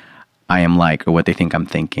I am like, or what they think I'm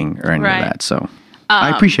thinking, or any of that. So I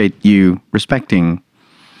appreciate you respecting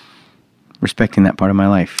that part of my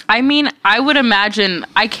life. I mean, I would imagine,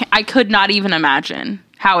 I could not even imagine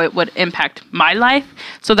how it would impact my life.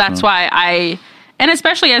 So that's why and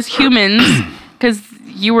especially as humans, because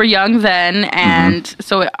you were young then, and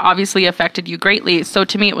so it obviously affected you greatly. So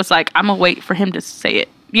to me, it was like, I'm going to wait for him to say it,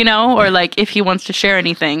 or like if he wants to share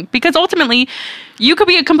anything. Because ultimately, you could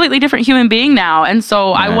be a completely different human being now. And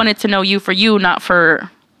so I wanted to know you for you, not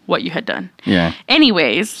for what you had done. Yeah.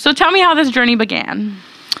 Anyways, so tell me how this journey began.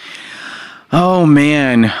 Oh,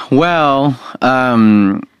 man. Well,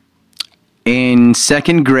 in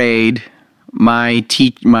second grade, my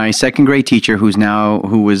second grade teacher,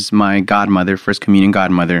 who was my godmother, first communion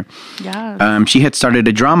godmother, she had started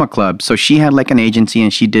a drama club. So she had like an agency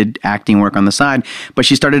and she did acting work on the side, but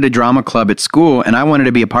she started a drama club at school and I wanted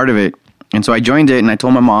to be a part of it. And so I joined it and I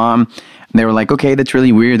told my mom, and they were like, okay, that's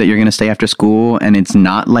really weird that you're going to stay after school and it's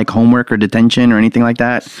not like homework or detention or anything like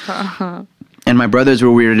that. And my brothers were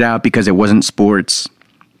weirded out because it wasn't sports.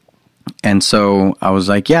 And so I was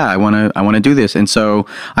like, yeah, I want to do this. And so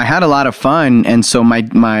I had a lot of fun. And so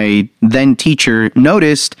my then teacher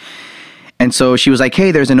noticed. And so she was like, hey,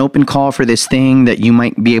 there's an open call for this thing that you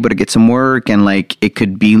might be able to get some work. And like, it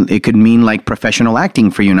could mean like professional acting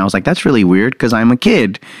for you. And I was like, that's really weird because I'm a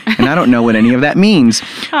kid and I don't know what any of that means.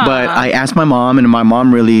 But I asked my mom, and my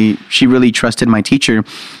mom really trusted my teacher.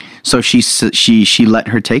 So she let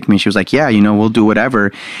her take me. She was like, yeah, we'll do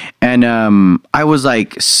whatever. And I was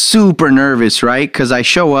like super nervous, right? Because I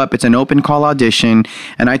show up, it's an open call audition,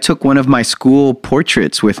 and I took one of my school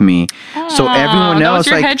portraits with me. So everyone else,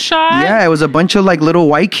 that was your headshot? Yeah, it was a bunch of like little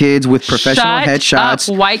white kids with professional headshots.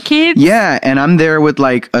 Up, white kids? Yeah, and I'm there with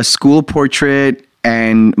like a school portrait,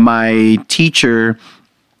 and my teacher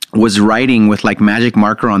was writing with like magic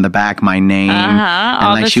marker on the back my name,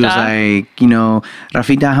 and like she was like,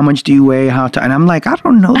 Rafita, how much do you weigh? And I'm like, I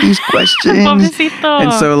don't know these questions.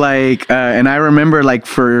 And so like, and I remember like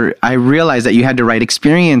I realized that you had to write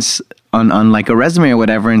experience on like a resume or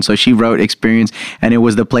whatever, and so she wrote experience, and it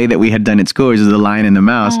was the play that we had done at school, which is The Lion and the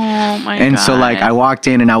Mouse. Oh my and God. So like I walked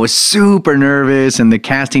in and I was super nervous, and the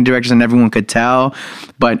casting directors and everyone could tell,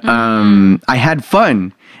 but I had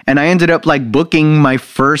fun. And I ended up like booking my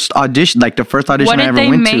first audition, like the first audition I ever went to.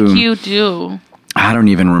 What did they make you do? I don't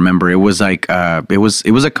even remember. It was like it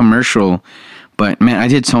was a commercial, but man, I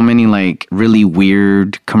did so many like really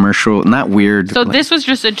weird not weird. So this was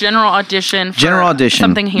just a general audition for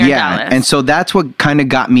something here in Yeah. Dallas. And so that's what kind of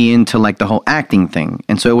got me into like the whole acting thing.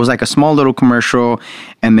 And so it was like a small little commercial,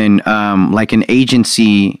 and then like an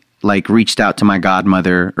agency like reached out to my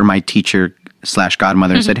godmother or my teacher /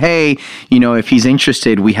 godmother and said, hey, if he's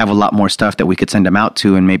interested, we have a lot more stuff that we could send him out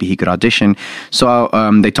to, and maybe he could audition. So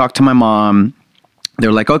they talked to my mom.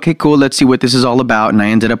 They're like, okay, cool, let's see what this is all about. And I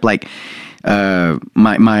ended up like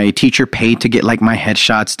my teacher paid to get like my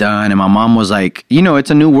headshots done, and my mom was like,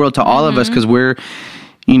 it's a new world to all of us because we're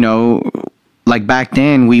like back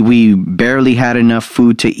then we barely had enough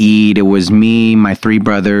food to eat. It was me, my 3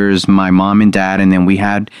 brothers, my mom and dad, and then we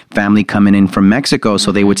had family coming in from Mexico,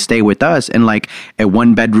 so they would stay with us in like a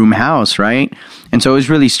 1-bedroom house, right? And so it was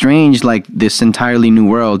really strange, like this entirely new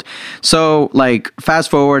world. So like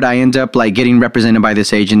fast forward, I end up like getting represented by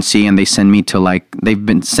this agency, and they send me to like, they've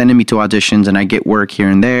been sending me to auditions, and I get work here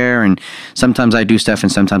and there, and sometimes I do stuff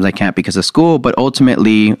and sometimes I can't because of school, but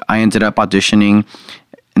ultimately I ended up auditioning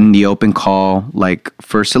in the open call, like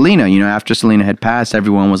for Selena. After Selena had passed,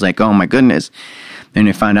 everyone was like, oh my goodness. And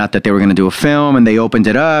they found out that they were going to do a film, and they opened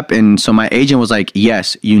it up. And so my agent was like,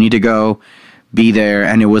 yes, you need to go be there.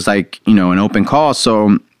 And it was like, an open call.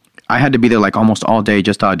 So I had to be there like almost all day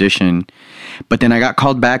just to audition. But then I got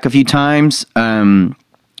called back a few times.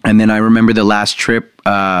 And then I remember the last trip,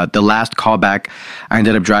 the last callback, I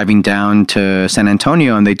ended up driving down to San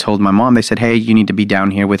Antonio, and they told my mom, they said, hey, you need to be down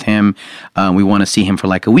here with him. We want to see him for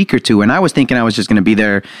like a week or two. And I was thinking I was just going to be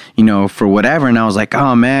there, for whatever. And I was like,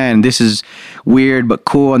 oh man, this is weird, but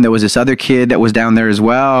cool. And there was this other kid that was down there as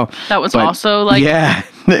well. That was also like... Yeah.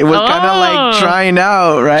 It was kind of like trying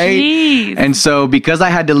out, right? Geez. And so because I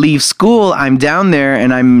had to leave school, I'm down there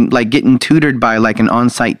and I'm like getting tutored by like an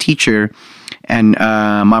on-site teacher. And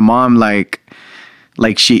my mom like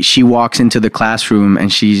she walks into the classroom,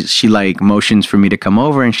 and she like motions for me to come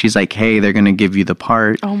over, and she's like, hey, they're gonna give you the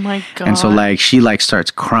part. Oh my God. And so like she like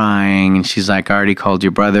starts crying, and she's like, I already called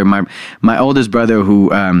your brother. My oldest brother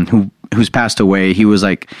who's passed away, he was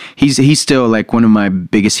like, he's still like one of my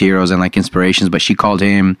biggest heroes and like inspirations, but she called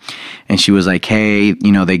him, and she was like, hey,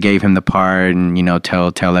 they gave him the part, and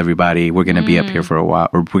tell everybody we're gonna be up here for a while,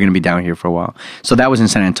 or we're gonna be down here for a while. So that was in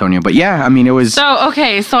San Antonio. But yeah, I mean, it was so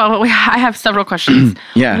I have several questions.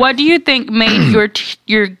 Yeah. What do you think made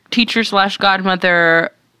your teacher /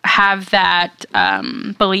 godmother have that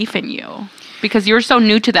belief in you? Because you're so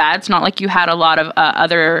new to that. It's not like you had a lot of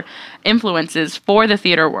other influences for the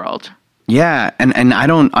theater world. Yeah, and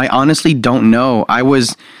I honestly don't know. I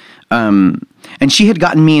was, and she had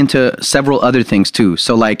gotten me into several other things too.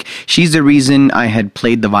 So like, she's the reason I had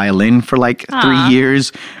played the violin for like 3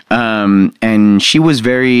 years. And she was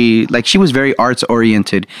very arts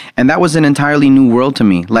oriented, and that was an entirely new world to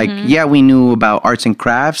me. Like, yeah, we knew about arts and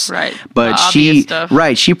crafts, right? But she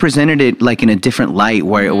presented it like in a different light,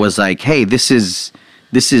 where it was like, hey, this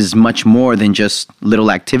is much more than just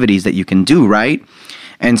little activities that you can do, right?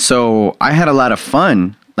 And so I had a lot of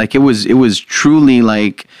fun. Like it was truly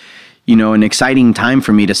like, an exciting time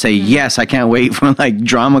for me to say, yes, I can't wait for like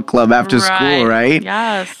drama club after school, right?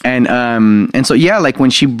 Yes. And so, yeah, like when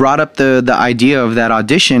she brought up the idea of that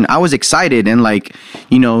audition, I was excited and like,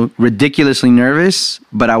 ridiculously nervous,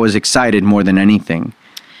 but I was excited more than anything.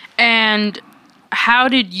 And how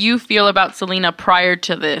did you feel about Selena prior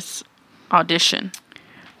to this audition?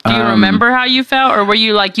 Do you remember how you felt, or were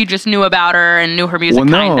you like you just knew about her and knew her music? Well,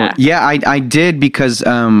 no, kinda? yeah, I did because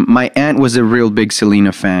my aunt was a real big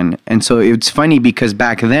Selena fan, and so it's funny because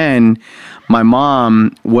back then my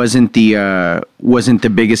mom wasn't the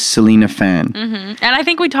biggest Selena fan. And I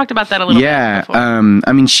think we talked about that a little bit before.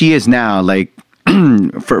 I mean, she is now, like,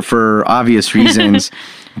 for obvious reasons.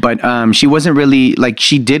 But she wasn't really, like,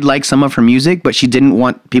 she did like some of her music, but she didn't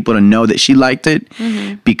want people to know that she liked it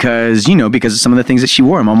because of some of the things that she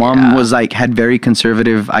wore. My mom was, like, had very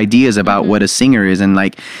conservative ideas about what a singer is. And,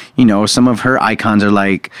 like, some of her icons are,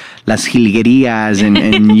 like, Las Jilguerillas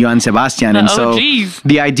and Johann Sebastian. And so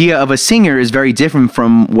the idea of a singer is very different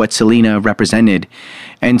from what Selena represented.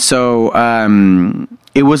 And so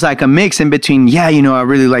it was like a mix in between, I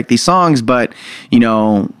really like these songs, but,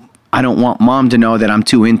 I don't want mom to know that I'm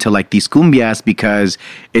too into like these cumbias because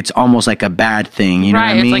it's almost like a bad thing. You know what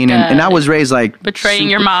I mean? Like and I was raised like betraying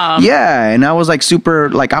your mom. Yeah. And I was like super,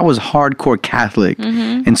 like I was hardcore Catholic.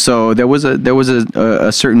 And so there was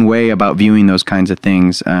a certain way about viewing those kinds of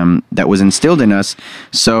things that was instilled in us.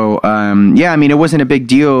 So, I mean, it wasn't a big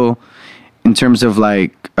deal in terms of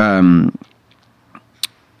like,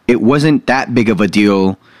 it wasn't that big of a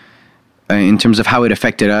deal in terms of how it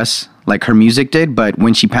affected us, like her music did. But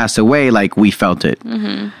when she passed away, like we felt it.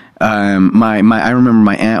 I remember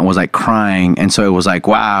my aunt was like crying, and so it was like,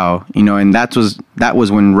 wow, and that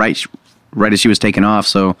was when right as she was taken off.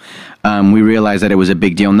 So we realized that it was a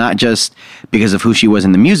big deal, not just because of who she was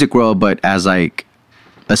in the music world, but as like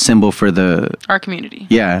a symbol for our community.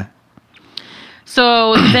 Yeah.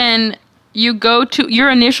 So then you go to your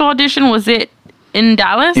initial audition. Was it in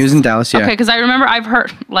Dallas? It was in Dallas, yeah. Okay, because I remember I've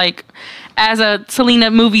heard, like, as a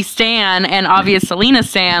Selena movie stan and obvious Selena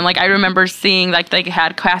stan, like, I remember seeing, like, they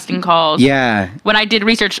had casting calls. Yeah. When I did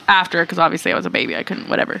research after, because obviously I was a baby, I couldn't,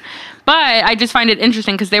 whatever. But I just find it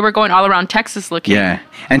interesting because they were going all around Texas looking. Yeah.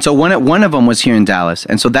 And so one of them was here in Dallas.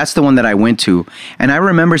 And so that's the one that I went to. And I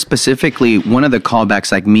remember specifically one of the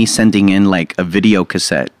callbacks, like me sending in, like, a video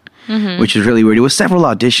cassette. Which is really weird. It was several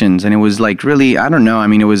auditions, and it was like really, I don't know. I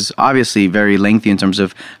mean, it was obviously very lengthy in terms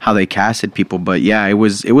of how they casted people, but yeah, it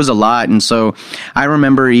was a lot. And so I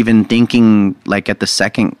remember even thinking, like at the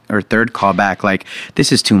second or third callback, like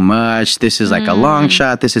this is too much. This is like a long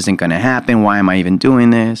shot. This isn't going to happen. Why am I even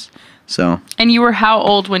doing this? So. And you were how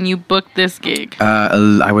old when you booked this gig?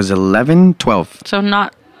 I was 11, 12.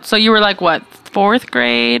 So you were like what? 4th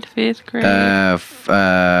grade, 5th grade?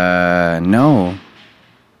 No.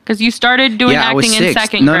 Because you started doing acting in 2nd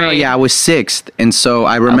grade. No, I was 6th. And so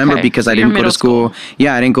I remember because I didn't go to school.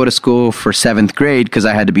 Yeah, I didn't go to school for 7th grade because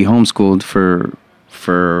I had to be homeschooled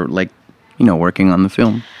for like, working on the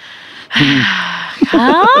film.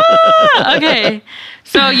 Okay.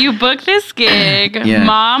 So you book this gig. Yeah.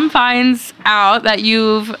 Mom finds out that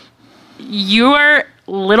you're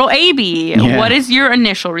little AB. Yeah. What is your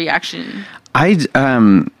initial reaction? I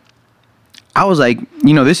was like,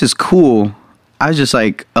 this is cool. I was just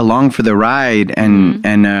like along for the ride, and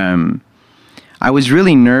I was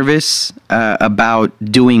really nervous about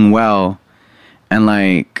doing well, and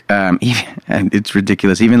like and it's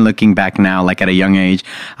ridiculous. Even looking back now, like at a young age,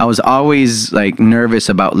 I was always like nervous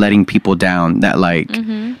about letting people down that like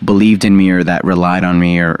believed in me or that relied on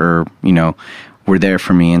me or were there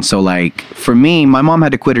for me. And so like for me, my mom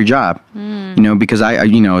had to quit her job, because I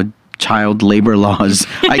child labor laws.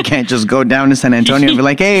 I can't just go down to San Antonio and be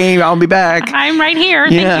like, hey, I'll be back. I'm right here.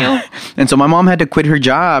 Thank you. And so my mom had to quit her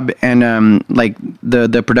job, and like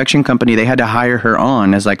the production company, they had to hire her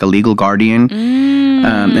on as like a legal guardian.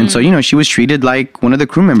 And so, she was treated like one of the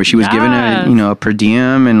crew members. She was given a per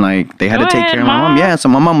diem, and like they had to take care of my mom. Yeah. So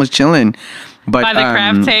my mom was chilling. But, by the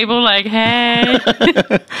craft table, like, hey.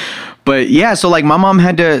 But yeah, so like my mom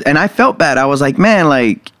had to, and I felt bad. I was like, man,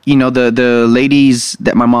 like, the ladies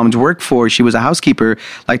that my mom's worked for, she was a housekeeper,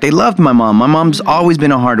 like they loved my mom. My mom's always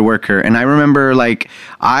been a hard worker. And I remember like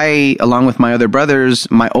along with my other brothers,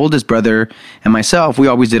 my oldest brother and myself, we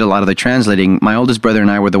always did a lot of the translating. My oldest brother and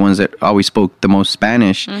I were the ones that always spoke the most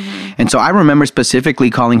Spanish. And so I remember specifically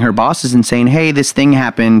calling her bosses and saying, hey, this thing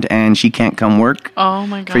happened and she can't come work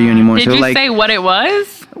for you anymore. Did you say what it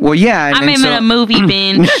was? Well, yeah. I'm in a movie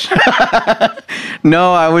binge.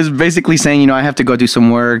 No, I was basically saying, I have to go do some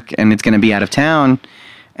work and it's going to be out of town.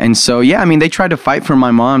 And so, yeah, I mean, they tried to fight for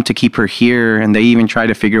my mom to keep her here, and they even tried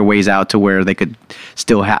to figure ways out to where they could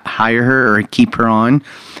still hire her or keep her on.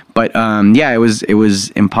 But, yeah, it was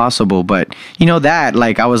impossible. But, that,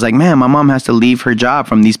 like, I was like, man, my mom has to leave her job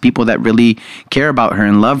from these people that really care about her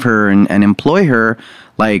and love her and employ her.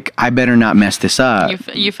 Like, I better not mess this up.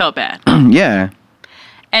 You felt bad. Yeah.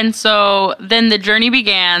 And so then the journey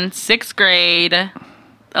began, 6th grade.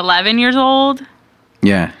 11 years old,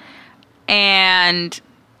 Yeah. and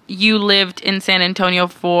you lived in San Antonio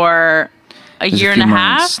for a It was year few and a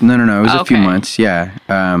months. half? No. It was a few Okay. months. Yeah.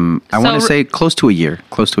 I So want to say close to a year.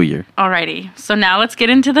 Alrighty. So now let's get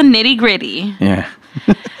into the nitty gritty. Yeah.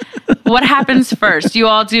 What happens first? You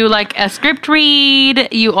all do like a script read,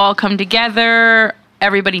 you all come together,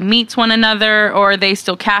 everybody meets one another, or are they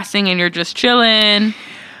still casting and you're just chilling?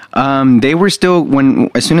 They were still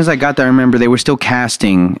as soon as I got there, I remember they were still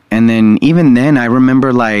casting, and then even then, I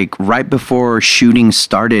remember like right before shooting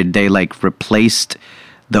started, they like replaced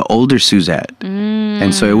the older Suzette,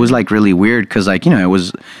 and so it was like really weird because like there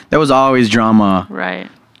was always drama, Right.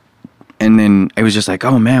 and then it was just like,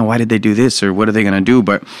 oh man, why did they do this or what are they gonna do?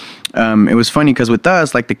 But it was funny because with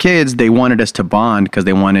us, like the kids, they wanted us to bond because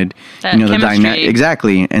they wanted That the chemistry. dynamic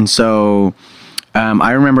exactly, and so.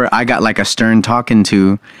 I remember I got like a stern talking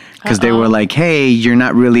to because they were like, "Hey, you're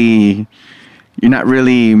not really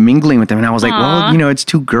mingling with them," and I was like, Aw. "Well, it's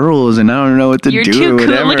two girls, and I don't know what to You're do." too or cool.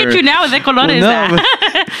 whatever. Look at you now with the colores. Well,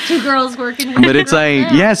 no, Two girls working. but it's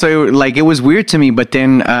like, yeah. So it was weird to me. But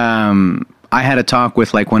then I had a talk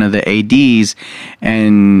with like one of the ADs,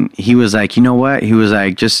 and he was like, "You know what?" He was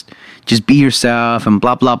like, "Just be yourself," and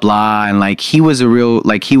blah blah blah. And like he was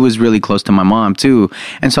really close to my mom too.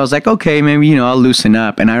 And so I was like, okay, maybe I'll loosen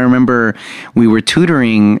up. And I remember we were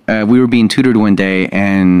being tutored one day,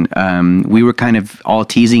 and we were kind of all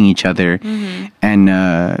teasing each other. Mm-hmm.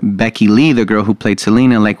 And Becky Lee, the girl who played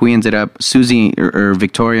Selena, like we ended up Susie or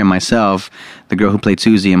Victoria and myself, the girl who played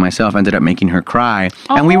Susie and myself, ended up making her cry.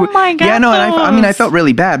 And we Oh were, my yeah, no, and I mean I gosh. felt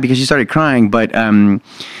really bad because she started crying, but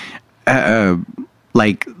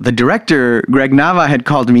like the director Greg Nava had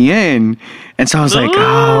called me in, and so I was like,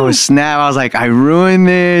 oh snap, I was like, I ruined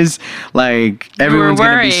this, like everyone's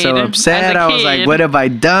gonna be so worried upset. as a I was like, kid. what have I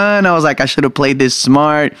done? I was like, I should have played this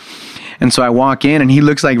smart. And so I walk in, and he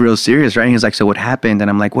looks like real serious, right? And he's like, so what happened? And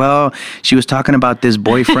I'm like, well, she was talking about this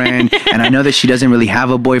boyfriend, and I know that she doesn't really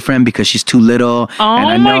have a boyfriend because she's too little. Oh and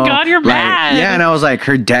I my know, God, you're like, mad. Yeah, and I was like,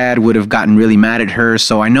 her dad would have gotten really mad at her,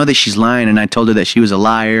 so I know that she's lying, and I told her that she was a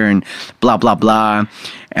liar, and blah, blah, blah.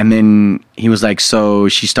 And then he was like, so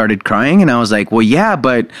she started crying? And I was like, well, yeah,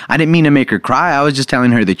 but I didn't mean to make her cry. I was just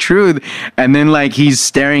telling her the truth. And then like he's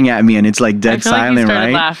staring at me, and it's like I dead feel like silent, you started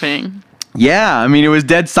right? laughing. Yeah, I mean, it was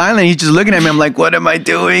dead silent. He's just looking at me. I'm like, what am I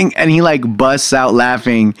doing? And he like busts out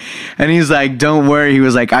laughing. And he's like, don't worry. He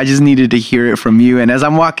was like, I just needed to hear it from you. And as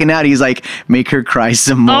I'm walking out, he's like, make her cry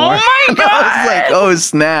some more. Oh my And I was like, oh,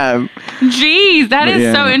 snap. Jeez, that is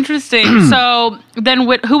Yeah. so interesting. So then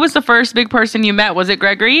who was the first big person you met? Was it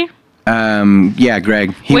Gregory? Yeah,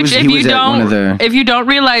 Greg. He Which, was, if he you was at one of don't, the... if you don't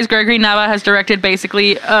realize, Gregory Nava has directed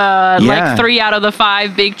basically like 3 out of the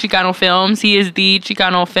 5 big Chicano films. He is the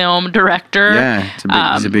Chicano film director. Yeah,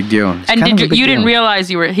 it's a big deal. It's And kind did of a big you didn't deal. realize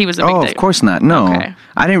he was a big Oh, deal? of course not. No, Okay.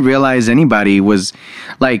 I didn't realize anybody was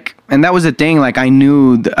like, and that was the thing. Like, I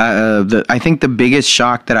knew. I think the biggest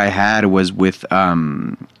shock that I had was with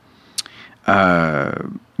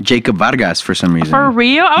Jacob Vargas for some reason. For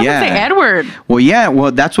real? I was gonna say Edward. Well, yeah.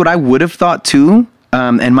 Well, that's what I would have thought too.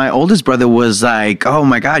 And my oldest brother was like, "Oh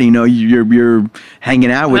my God, you're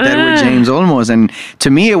hanging out with Edward James Olmos." And to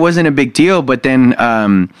me, it wasn't a big deal. But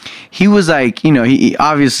then he was like, he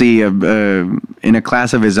obviously in a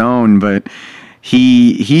class of his own, but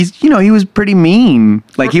he was pretty mean.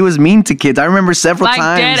 Like, he was mean to kids. I remember several Like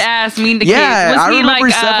times. dead ass mean to Yeah, kids. Was I he remember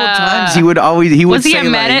like, several times he would Was he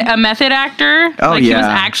say a method actor? Oh, Like he was yeah.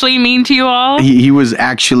 actually mean to you all? He was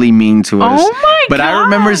actually mean to us. Oh my But I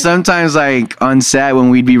remember God. sometimes, like, on set when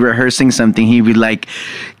we'd be rehearsing something, he'd be like,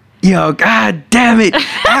 "Yo, God damn it!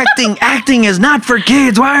 Acting is not for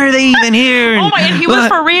kids. Why are they even here?" Oh my- and he was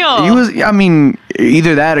for real. He was. I mean,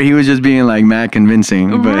 either that or he was just being like mad convincing.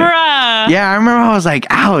 But Bruh. yeah, I remember I was like,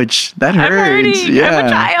 "Ouch, that I'm hurts." hurting. Yeah, I'm a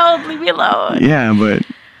child. Leave me alone. yeah, but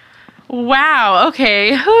Wow.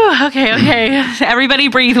 Okay. Whew, okay. Everybody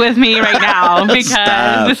breathe with me right now because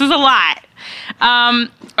Stop. this is a lot.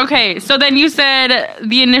 Okay. So then you said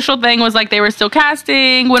the initial thing was like they were still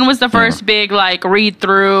casting. When was the first big like read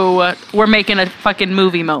through? We're making a fucking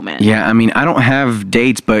movie moment. yeah, I mean, I don't have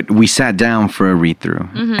dates, but we sat down for a read through,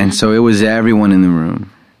 and so it was everyone in the room.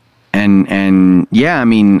 And yeah, I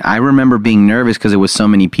mean, I remember being nervous because it was so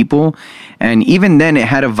many people, and even then, it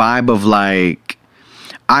had a vibe of like,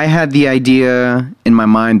 I had the idea in my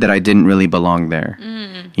mind that I didn't really belong there.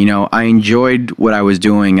 I enjoyed what I was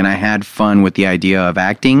doing, and I had fun with the idea of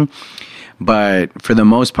acting, but for the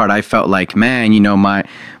most part, I felt like, man,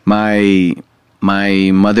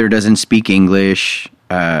 my mother doesn't speak English.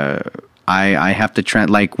 I have to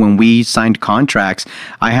like when we signed contracts,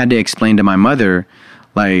 I had to explain to my mother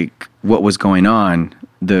like what was going on.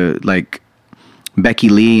 like Becky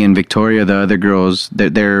Lee and Victoria, the other girls,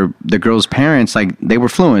 the girls' parents, like they were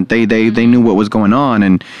fluent. They knew what was going on,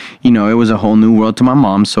 and you know, it was a whole new world to my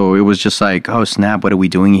mom. So it was just like, oh snap, what are we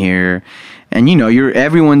doing here? And you know,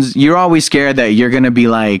 you're always scared that you're gonna be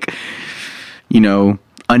like, you know,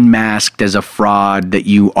 unmasked as a fraud that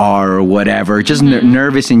you are or whatever. Just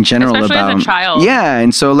nervous in general. Especially about as a child. Yeah,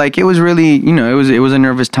 and so like it was really, you know, it was a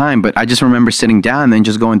nervous time. But I just remember sitting down and then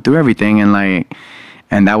just going through everything and like.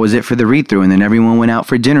 And that was it for the read-through. And then everyone went out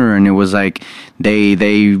for dinner. And it was like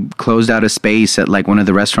they closed out a space at like one of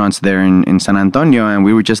the restaurants there in San Antonio. And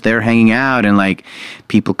we were just there hanging out and like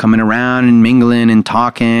people coming around and mingling and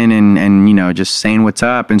talking and you know, just saying what's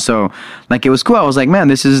up. And so like it was cool. I was like, man,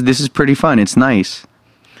 this is pretty fun. It's nice.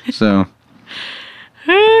 So.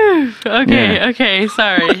 Okay,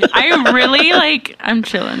 sorry. I really I'm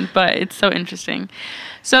chilling, but it's so interesting.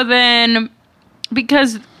 So then,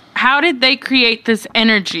 because... how did they create this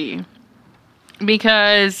energy?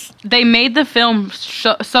 Because they made the film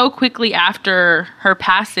so quickly after her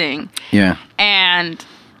passing. Yeah. And,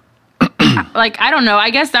 I don't know.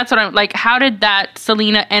 I guess that's what I'm... how did that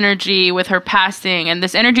Selena energy with her passing and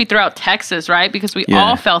this energy throughout Texas, right? Because we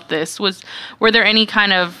all felt this. Were there any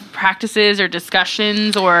kind of practices or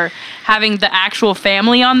discussions or having the actual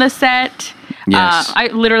family on the set? Yes. I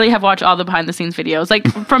literally have watched all the behind the scenes videos,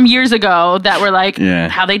 from years ago that were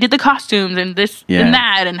how they did the costumes and this and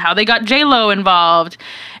that and how they got J-Lo involved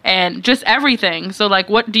and just everything. So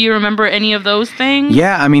what do you remember any of those things?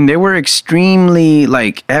 Yeah, I mean, they were extremely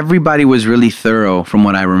everybody was really thorough from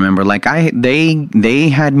what I remember. They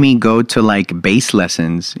had me go to bass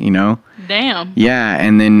lessons, you know? Damn. Yeah,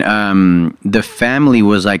 and then the family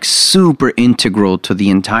was super integral to the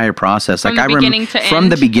entire process. From the beginning to end? From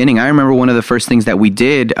the beginning. I remember one of the first things that we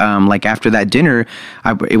did, after that dinner,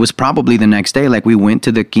 it was probably the next day, we went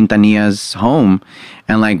to the Quintanillas' home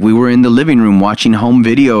and we were in the living room watching home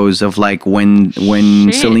videos of when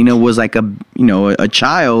Shit. Selena was a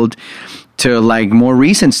child to more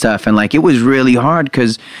recent stuff, and it was really hard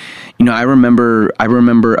because I remember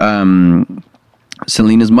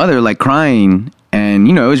Selena's mother crying, and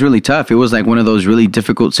it was really tough. It was one of those really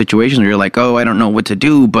difficult situations where you're oh, I don't know what to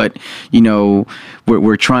do, but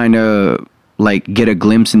we're trying to get a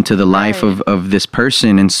glimpse into the life of this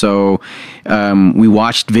person. And so we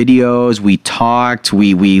watched videos, we talked,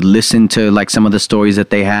 we listened to some of the stories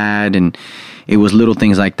that they had, and it was little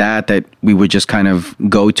things like that we would just kind of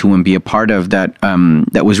go to and be a part of that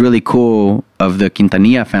was really cool of the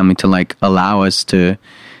Quintanilla family to allow us to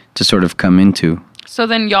sort of come into. So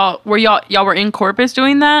then y'all were in Corpus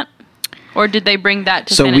doing that? Or did they bring that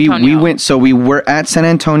to San Antonio? We were at San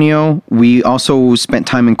Antonio. We also spent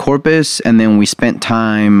time in Corpus, and then we spent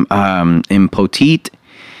time in Poteet.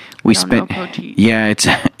 We spent Poteet. Yeah,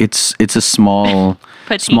 it's a small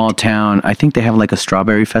small town. I think they have a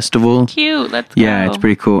strawberry festival. Cute. Let's go. Yeah, it's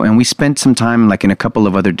pretty cool. And we spent some time in a couple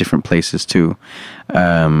of other different places too.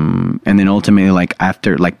 And then ultimately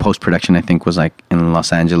after post-production, I think was in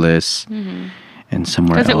Los Angeles and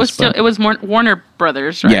somewhere else. Because it was Warner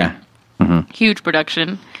Brothers, right? Yeah. Mm-hmm. Huge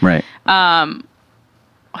production. Right. All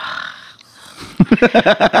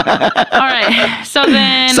right. So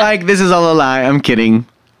then... Psych, this is all a lie. I'm kidding.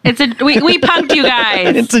 We punked you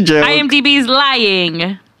guys. It's a joke. IMDb's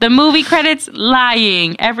lying. The movie credits,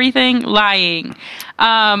 lying. Everything, lying.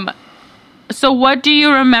 So what do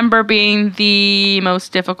you remember being the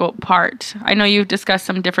most difficult part? I know you've discussed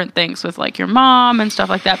some different things with your mom and stuff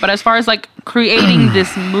like that, but as far as creating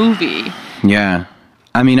this movie... Yeah.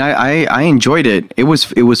 I mean, I enjoyed it. It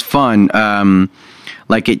was fun.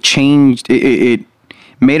 It changed. It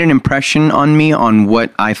made an impression on me on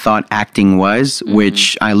what I thought acting was,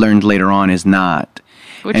 which I learned later on is not.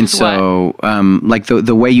 Which is what?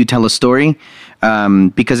 The way you tell a story.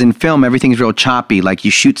 Because in film, everything's real choppy.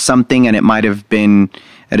 You shoot something and it might have been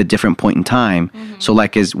at a different point in time. Mm-hmm. So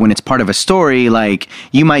when it's part of a story,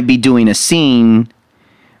 you might be doing a scene,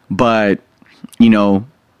 but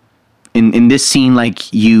in this scene,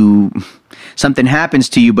 something happens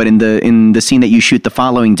to you, but in the scene that you shoot the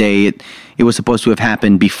following day, it was supposed to have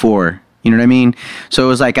happened before. You know what I mean? So it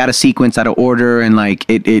was out of sequence, out of order, and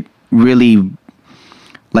it really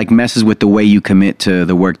messes with the way you commit to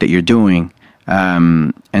the work that you're doing.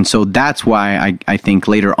 And so that's why I think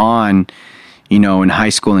later on, in high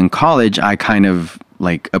school and college, I kind of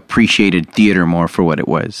appreciated theater more for what it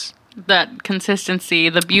was. That consistency,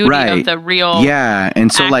 the beauty of the real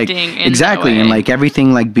and so exactly, and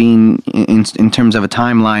everything being in terms of a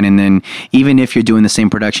timeline, and then even if you're doing the same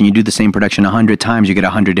production, you do the same production 100 times, you get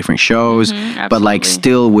 100 different shows, but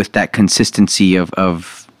still with that consistency of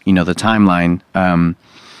the timeline.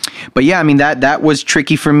 But yeah, I mean that was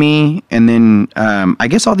tricky for me, and then I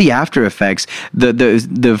guess all the after effects,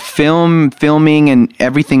 the filming and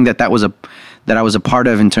everything that I was a part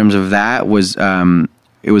of in terms of that was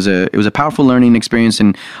it was a powerful learning experience,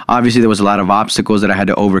 and obviously there was a lot of obstacles that I had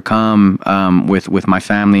to overcome with my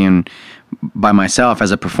family and by myself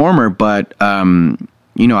as a performer, but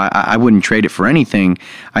I wouldn't trade it for anything.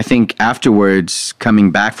 I think afterwards,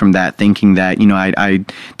 coming back from that, thinking that, I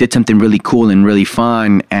did something really cool and really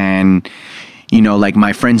fun, and, like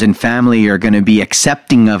my friends and family are going to be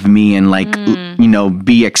accepting of me and like,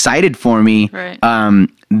 be excited for me. Right.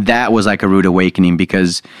 That was like a rude awakening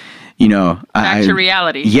because, back to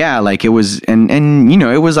reality. Yeah. Like it was, and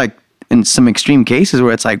it was like in some extreme cases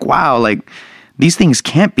where it's like, wow, like these things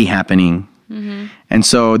can't be happening. Mm-hmm. And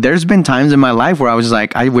so there's been times in my life where I was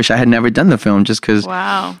like, I wish I had never done the film just because,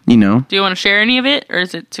 wow. Do you want to share any of it or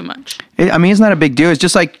is it too much? It's not a big deal. It's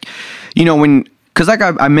just like, because like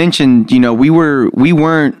I mentioned, we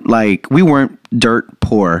weren't dirt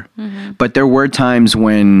poor, mm-hmm. but there were times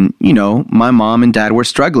when, my mom and dad were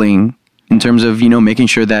struggling in terms of, making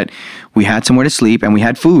sure that we had somewhere to sleep and we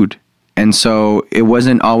had food. And so it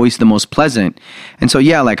wasn't always the most pleasant. And so,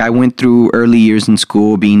 yeah, like I went through early years in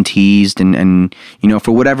school being teased and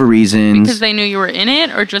for whatever reasons. Because they knew you were in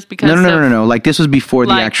it or just because No. Like this was before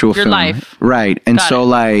the actual your film. Life. Right. And so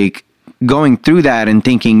like going through that and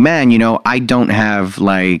thinking, man, I don't have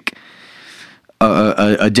like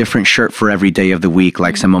a different shirt for every day of the week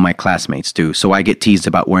like some of my classmates do. So I get teased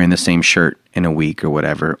about wearing the same shirt in a week or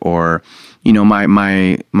whatever. Or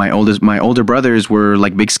my older brothers were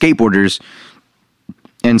like big skateboarders.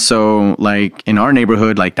 And so like in our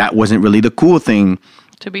neighborhood, like that wasn't really the cool thing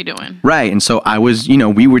to be doing. Right. And so I was,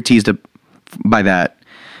 we were teased by that,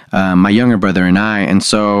 my younger brother and I. And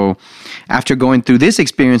so after going through this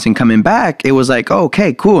experience and coming back, it was like, oh,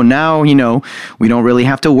 okay, cool. Now, we don't really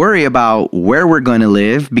have to worry about where we're going to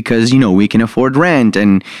live because, we can afford rent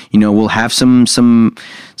and, we'll have some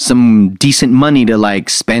decent money to like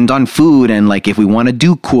spend on food. And like, if we want to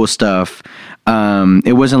do cool stuff,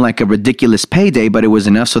 it wasn't like a ridiculous payday, but it was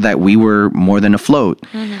enough so that we were more than afloat.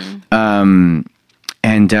 Mm-hmm.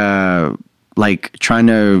 Like trying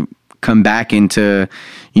to come back into,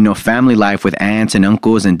 family life with aunts and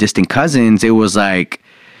uncles and distant cousins, it was like,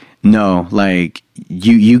 no, like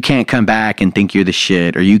you can't come back and think you're the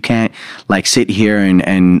shit, or you can't like sit here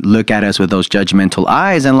and look at us with those judgmental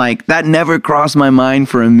eyes. And like that never crossed my mind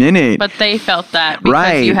for a minute. But they felt that because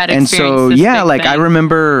right. you had And experienced so, this yeah, big like thing. I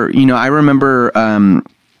remember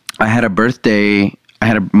I had a birthday.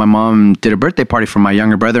 My mom did a birthday party for my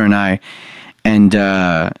younger brother and I, and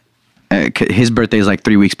his birthday is like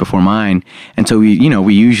 3 weeks before mine. And so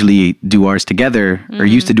we usually do ours together, or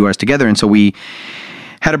used to do ours together. And so we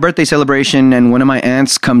had a birthday celebration, and one of my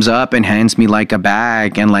aunts comes up and hands me like a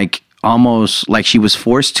bag, and like almost like she was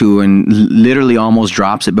forced to, and literally almost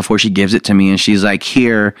drops it before she gives it to me. And she's like,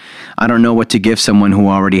 here, I don't know what to give someone who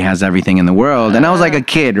already has everything in the world. And I was like a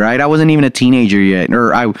kid, right? I wasn't even a teenager yet,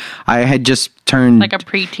 or I had just turned like a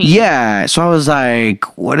preteen. Yeah. So I was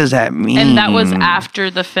like, what does that mean? And that was after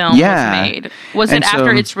the film was made. Was it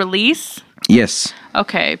after its release? Yes.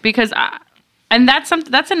 Okay, because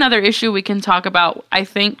that's another issue we can talk about, I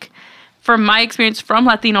think, from my experience from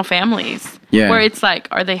Latino families. Yeah. Where it's like,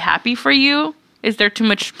 are they happy for you? Is there too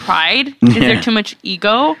much pride? Is there too much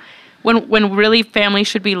ego? When really families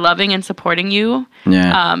should be loving and supporting you.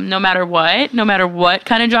 Yeah. No matter what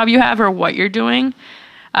kind of job you have or what you're doing.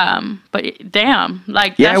 But damn,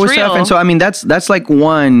 like yeah, that's it was real. tough. And so I mean that's like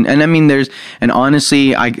one, and I mean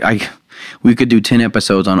honestly we could do 10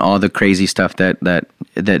 episodes on all the crazy stuff that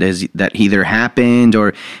either happened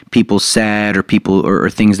or people said or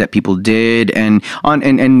things that people did, and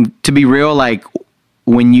to be real, like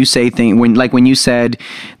when you say when you said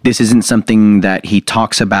this isn't something that he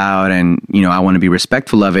talks about, and I want to be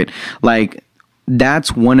respectful of it, like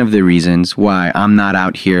that's one of the reasons why I'm not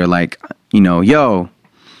out here like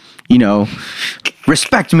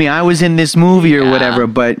respect me, I was in this movie or whatever.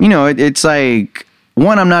 But it's like,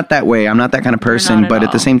 one, I'm not that way. I'm not that kind of person. But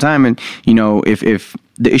at the same time, and if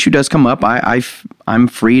the issue does come up, I'm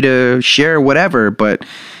free to share whatever. But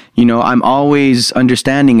I'm always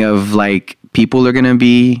understanding of like people are gonna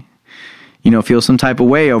be feel some type of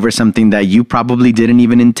way over something that you probably didn't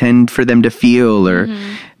even intend for them to feel, or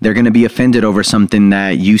they're gonna be offended over something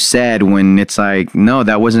that you said when it's like, no,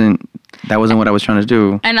 that wasn't what I was trying to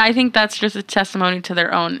do. And I think that's just a testimony to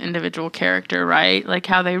their own individual character, right? Like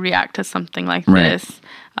how they react to something like this.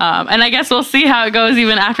 And I guess we'll see how it goes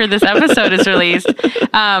even after this episode is released.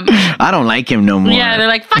 I don't like him no more. Yeah, they're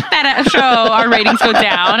like, fuck that show. Our ratings go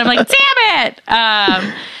down. I'm like, damn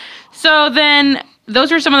it. So then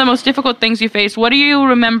those were some of the most difficult things you faced. What do you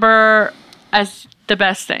remember as the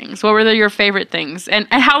best things? What were your favorite things? And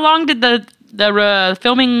how long did the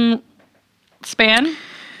filming span?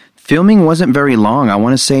 Filming wasn't very long. I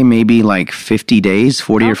want to say maybe like 50 days,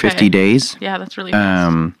 40 or 50 days. Yeah, that's really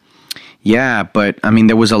nice. Yeah, but I mean,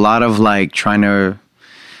 there was a lot of like trying to,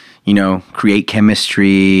 create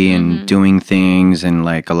chemistry and doing things and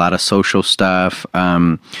like a lot of social stuff.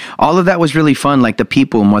 All of that was really fun. Like the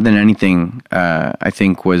people more than anything, I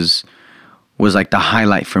think was like the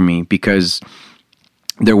highlight for me because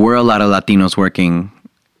there were a lot of Latinos working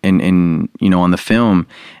in on the film,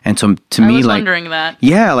 and so to me, I was like, wondering that.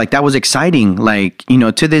 Yeah, like that was exciting. Like,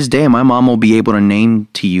 to this day, my mom will be able to name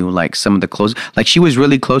to you like some of the close. Like, she was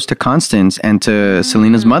really close to Constance and to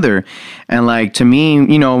Selena's mother, and like to me,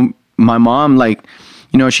 my mom, like,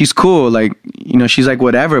 she's cool. Like, she's like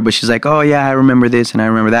whatever, but she's like, oh yeah, I remember this and I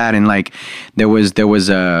remember that. And like, there was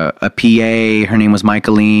a PA. Her name was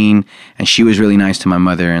Michaeline, and she was really nice to my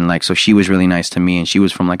mother. And like, so she was really nice to me. And she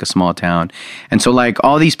was from like a small town. And so like,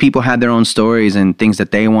 all these people had their own stories and things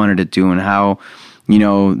that they wanted to do and how,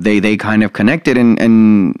 they kind of connected.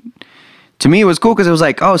 And to me, it was cool because it was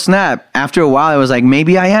like, oh snap! After a while, it was like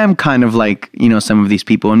maybe I am kind of like some of these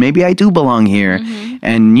people, and maybe I do belong here,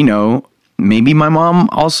 and maybe my mom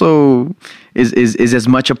also is as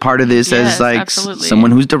much a part of this as like absolutely. Someone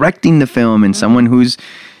who's directing the film and someone who's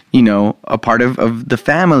a part of the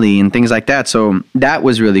family and things like that. So that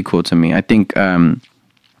was really cool to me. I think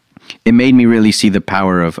it made me really see the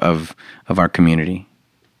power of our community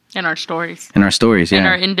And our stories. and our stories, yeah, And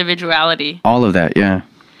our individuality. all of that, yeah.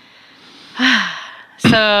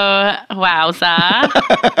 So, wowza.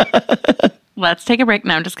 Let's take a break.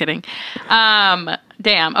 No, I'm just kidding.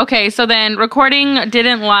 Damn. Okay, so then recording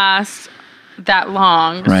didn't last that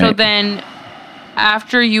long. Right. So then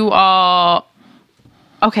after you all...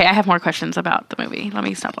 Okay, I have more questions about the movie. Let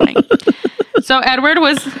me stop lying. So Edward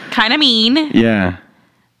was kind of mean. Yeah.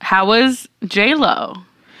 How was J-Lo?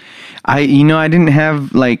 I didn't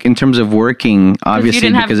have, like, in terms of working, obviously. You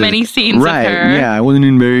didn't have because many scenes with right, her. Yeah, I wasn't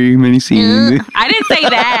in very many scenes. I didn't say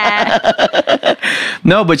that.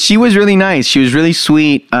 No, but she was really nice. She was really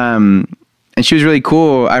sweet. And she was really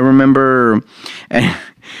cool. I remember, and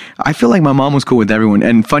I feel like my mom was cool with everyone.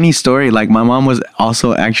 And funny story, like, my mom was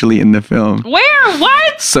also actually in the film. Where?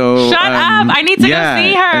 What? So Shut up. I need to go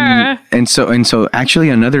see her. And so actually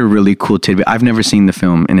another really cool tidbit. I've never seen the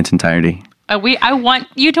film in its entirety. I want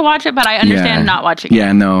you to watch it, but I understand not watching it.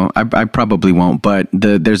 Yeah, no, I probably won't. But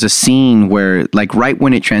there's a scene where, like, right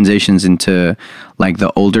when it transitions into, like,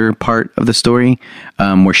 the older part of the story,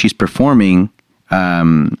 where she's performing. Oh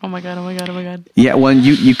my god. Yeah, well,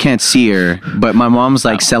 you can't see her, but my mom's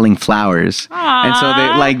like selling flowers. Aww.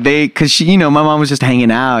 And so cause she, my mom was just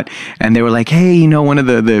hanging out and they were like, hey, one of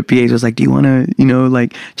the PAs was like, do you want to,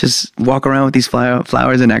 like just walk around with these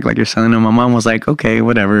flowers and act like you're selling them? My mom was like, okay,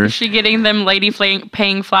 whatever. Is she getting them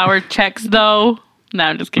paying flower checks though? No,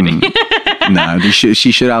 I'm just kidding. No, she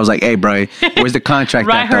should. I was like, hey, bro, where's the contract?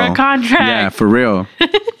 Write her a contract. Yeah, for real.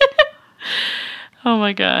 Oh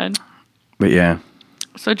my god. But yeah.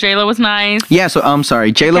 So J-Lo was nice. Yeah, so I'm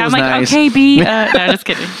sorry. J-Lo was I'm like, nice. okay, B. No, just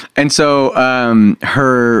kidding. And so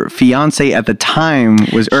her fiance at the time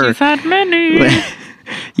was She's had many.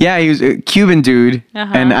 Yeah, he was a Cuban dude.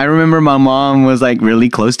 Uh-huh. And I remember my mom was like really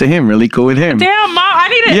close to him, really cool with him. Damn, Mom. I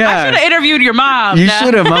should have interviewed your mom. You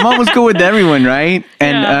should have. My mom was cool with everyone, right?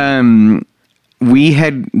 And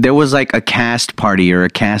there was like a cast party or a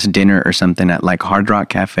cast dinner or something at like Hard Rock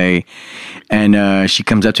Cafe. And she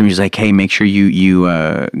comes up to me, she's like, hey, make sure you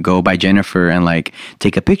go by Jennifer and like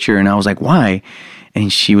take a picture. And I was like, why?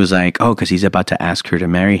 And she was like, oh, because he's about to ask her to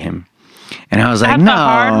marry him. And I was like, at no. the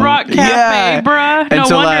Hard Rock Cafe, bruh. And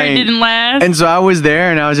no wonder it didn't last. And so I was there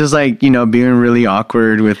and I was just like, being really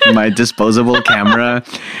awkward with my disposable camera.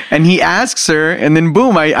 And he asks her and then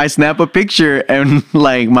boom, I snap a picture and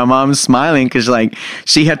like my mom's smiling because like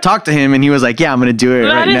she had talked to him and he was like, yeah, I'm going to do it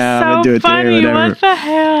that right now. So I'm going to do it funny. today, whatever. What the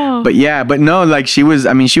hell? But no, like she was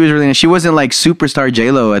really nice. She wasn't like superstar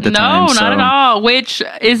J-Lo at the time. No, not at all. Which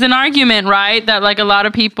is an argument, right? That like a lot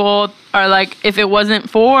of people are like, if it wasn't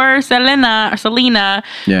for Selena,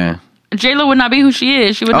 yeah, J-Lo would not be who she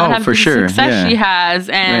is. She would not have the success she has,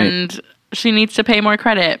 and she needs to pay more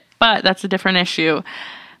credit. But that's a different issue.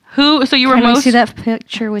 So you were Can I most... see that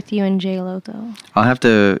picture with you and J-Lo, though? I'll have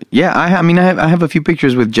to... Yeah, I have a few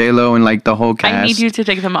pictures with J-Lo and like the whole cast. I need you to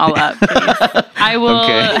take them all up, please. I will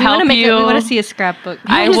help you. We want to see a scrapbook.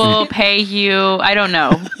 I will pay you, I don't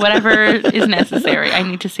know, whatever is necessary. I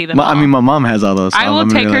need to see them all. I mean, my mom has all those. So I will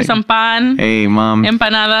take her some pan. Hey, mom.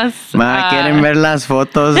 Empanadas. Ma, ¿quieren ver las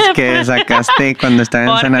fotos que sacaste cuando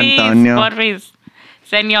estaba en San Antonio? Porfis.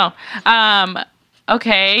 Senor.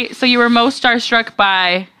 Okay, so you were most starstruck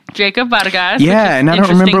by Jacob Vargas. which Yeah, is and I don't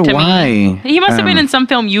interesting remember to me. why. He must have been in some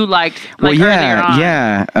film you liked, like earlier on.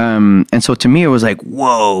 yeah. And so to me, it was like,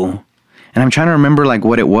 whoa. And I'm trying to remember like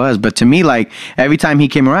what it was, but to me, like every time he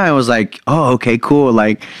came around, I was like, oh, okay, cool.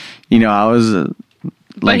 Like, you know, I was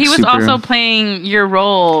But like he was super- also playing your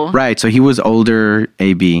role. right. So he was older,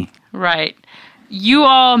 AB. Right. You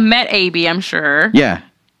all met AB, I'm sure. Yeah.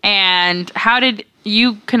 And how did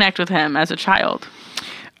you connect with him as a child?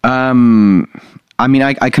 I mean,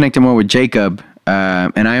 I connected more with Jacob,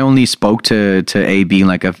 and I only spoke to AB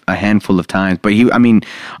like a handful of times. But I mean,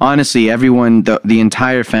 honestly, everyone, the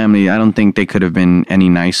entire family, I don't think they could have been any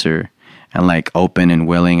nicer and like open and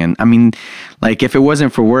willing. And I mean, like if it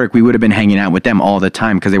wasn't for work, we would have been hanging out with them all the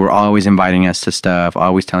time because they were always inviting us to stuff,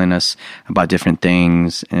 always telling us about different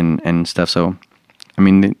things and stuff. So, I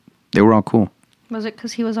mean, they were all cool. Was it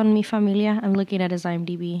because he was on Mi Familia? I'm looking at his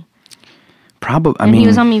IMDb. Probably. I And mean, he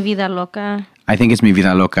was on Mi Vida Loca. I think it's Mi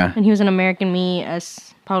Vida Loca. And he was in American Me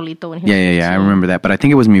as Paulito when he was Yeah. I 15. remember that. But I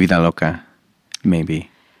think it was Mi Vida Loca. Maybe.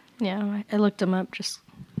 Yeah, I looked him up just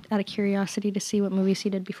out of curiosity to see what movies he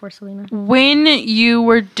did before Selena. When you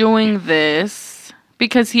were doing this,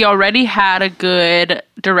 because he already had a good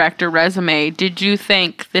director resume, did you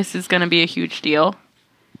think this is going to be a huge deal?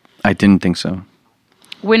 I didn't think so.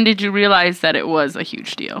 When did you realize that it was a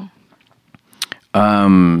huge deal?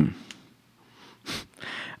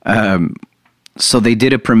 So they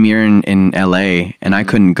did a premiere in LA and I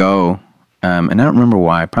couldn't go. And I don't remember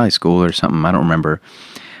why, probably school or something. I don't remember.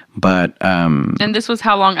 But And this was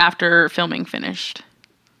how long after filming finished?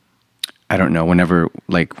 I don't know, whenever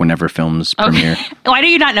films premiere. Why do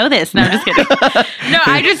you not know this? No, I'm just kidding. No,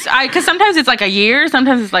 because sometimes it's like a year.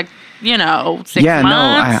 Sometimes it's like, 6 months.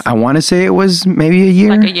 I want to say it was maybe a year.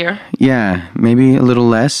 Like a year. Yeah, maybe a little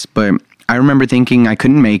less. But I remember thinking I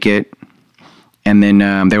couldn't make it. And then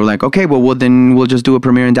they were like, okay, well, then we'll just do a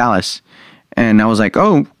premiere in Dallas. And I was like,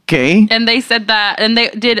 oh, okay. And they said that, and they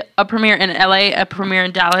did a premiere in LA, a premiere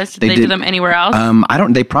in Dallas. Did they do them anywhere else?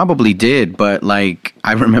 They probably did, but like,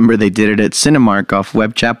 I remember they did it at Cinemark off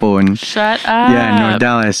Webb Chapel and Shut up. yeah, North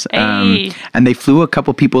Dallas. Hey. And they flew a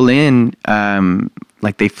couple people in,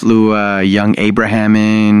 like they flew young Abraham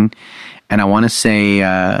in, and I want to say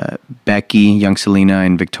Becky, young Selena,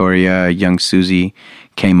 and Victoria, young Susie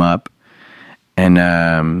came up. And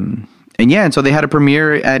yeah, and so they had a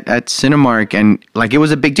premiere at Cinemark, and like it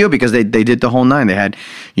was a big deal because they did the whole nine. They had,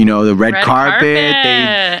 the red carpet.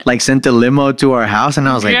 They like sent a limo to our house, and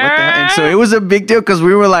I was like, what the hell? And so it was a big deal because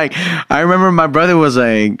we were like, I remember my brother was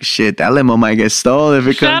like, shit, that limo might get stolen if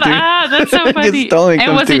it comes Shut up. That's so funny.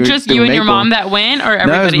 And was it just you and your mom that went, or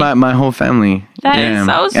everybody? No, it was my whole family. That is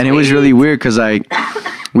so sweet. And it was really weird because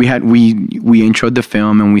we introed the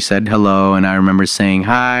film and we said hello, and I remember saying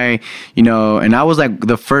hi, and I was like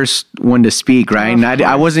the first one to speak, right? And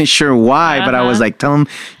I wasn't sure why, but I was like, tell them,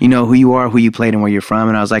 who you are, who you played, and where you're from.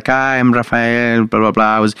 And I was like, hi, I'm Rafael, blah, blah, blah.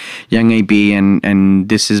 I was young AB, and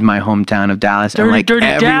this is my hometown of Dallas. Dirty, and like dirty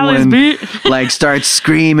everyone Dallas, like starts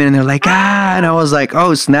screaming, and they're like, and I was like,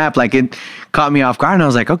 oh, snap. Like it caught me off guard, and I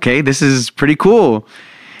was like, okay, this is pretty cool.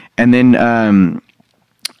 And then,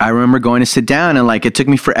 I remember going to sit down, and like it took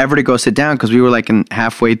me forever to go sit down because we were like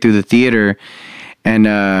halfway through the theater, and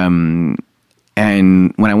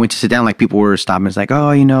when I went to sit down, like people were stopping. It's like,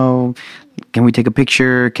 oh, can we take a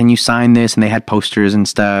picture? Can you sign this? And they had posters and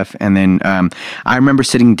stuff. And then I remember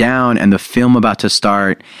sitting down and the film about to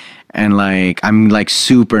start, and like I'm like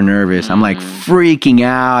super nervous. I'm like freaking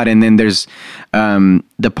out. And then there's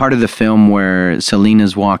the part of the film where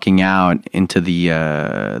Selena's walking out into the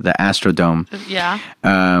Astrodome. Yeah.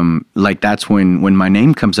 Like that's when my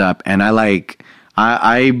name comes up, and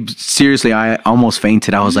I seriously, I almost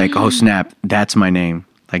fainted. I was like, oh snap, that's my name.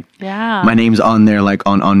 Like, Yeah. my name's on there, like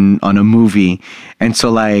on a movie. And so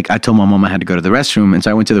like I told my mom I had to go to the restroom, and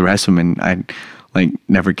so I went to the restroom, and I like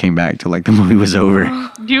never came back till like the movie was over.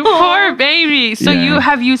 You poor baby. So Yeah.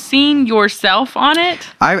 have you seen yourself on it?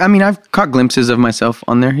 I mean, I've caught glimpses of myself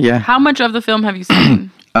on there. Yeah. How much of the film have you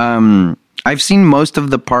seen? I've seen most of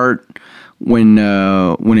the part when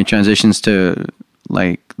it transitions to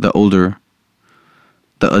like the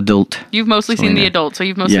adult. You've mostly seen the Selena. adult, so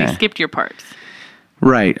you've mostly Yeah. skipped your parts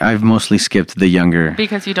Right. I've mostly skipped the younger.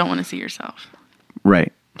 because you don't want to see yourself.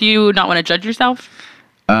 Right. Do you not want to judge yourself?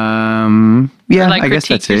 Yeah, Or like I guess critique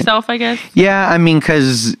that's it. yourself, I guess? Yeah, I mean,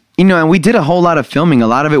 because, and we did a whole lot of filming. A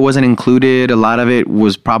lot of it wasn't included. A lot of it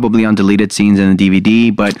was probably on deleted scenes in the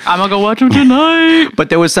DVD. But I'm going to go watch them tonight. but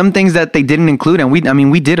there was some things that they didn't include. And we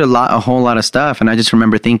did a whole lot of stuff. And I just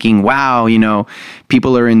remember thinking, wow,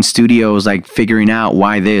 people are in studios like figuring out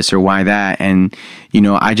why this or why that. And,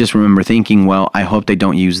 I just remember thinking, well, I hope they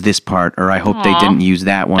don't use this part, or I hope they Aw. didn't use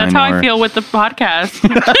that one. That's how or, I feel with the podcast.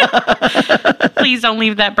 Please don't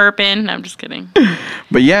leave that burp in. No, I'm just kidding.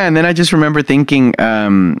 But yeah, and then I just remember thinking,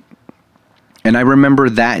 and I remember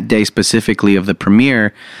that day specifically of the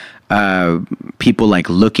premiere, people like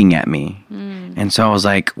looking at me. And so I was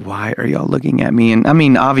like, why are y'all looking at me? And I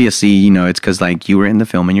mean, obviously, it's because like you were in the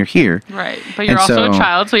film and you're here. Right. But you're And also a so-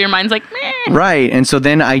 child, so your mind's like, meh. Right. And so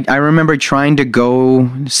then I remember trying to go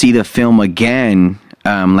see the film again,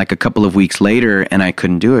 like a couple of weeks later, and I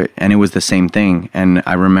couldn't do it. And it was the same thing. And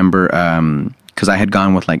I remember, because I had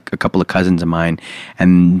gone with like a couple of cousins of mine,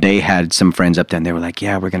 and they had some friends up there, and they were like,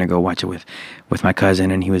 yeah, we're going to go watch it with my cousin,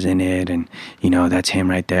 and he was in it, and, that's him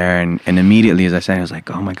right there. And immediately, as I said, I was like,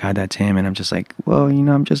 oh my God, that's him. And I'm just like, well,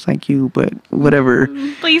 I'm just like you, but whatever.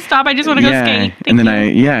 Please stop. I just want to go skate. And then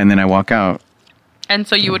Thank you. and then I walk out. And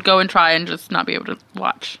so you would go and try and just not be able to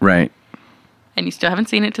watch. Right. And you still haven't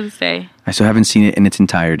seen it to this day. I still haven't seen it in its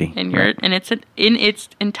entirety. And you're in its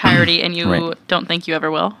entirety, and you Right. don't think you ever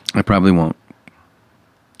will. I probably won't.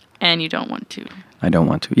 And you don't want to. I don't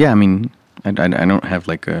want to. Yeah, I mean, I don't have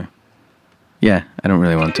like a... Yeah, I don't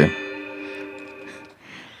really want to.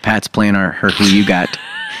 Pat's playing her Who You Got.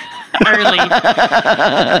 Early.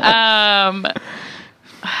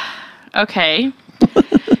 Okay.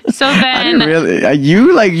 So I then... didn't really...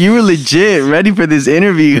 You were legit ready for this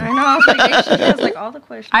interview. I know. I was like, she has like all the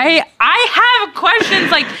questions. I have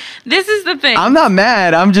questions. Like, this is the thing. I'm not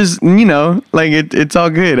mad. I'm just, like, it's all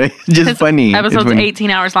good. It's just This funny. It's Episode's funny.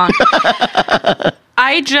 18 hours long.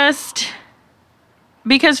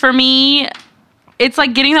 Because for me, it's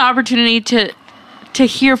like getting the opportunity to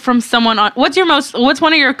hear from someone on what's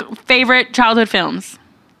one of your favorite childhood films?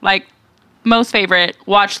 Like, most favorite,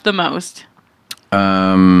 watched the most.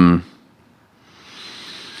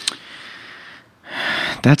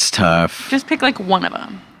 That's tough. Just pick like one of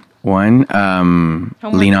them. One,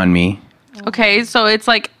 Lean on Me. Okay, so it's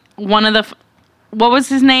like one of the what was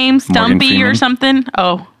his name? Stumpy or Freeman. something?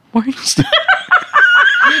 Oh.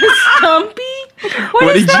 Stumpy?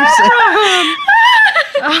 What did you say?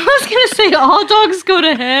 I was gonna say All Dogs Go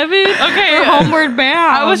to Heaven. Okay. Or Homeward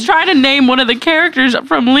Bound. I was trying to name one of the characters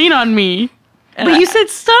from Lean on Me. but you said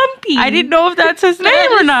Stumpy. I didn't know if that's his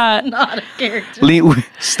name or not. Not a character.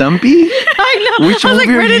 Stumpy? I know. Which I was movie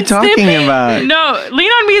like, are Ren you and talking Stimpy. about? No, Lean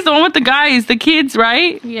on Me is the one with the guys, the kids,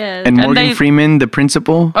 right? Yes. And Morgan they- Freeman, the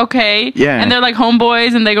principal? Okay. Yeah. And they're like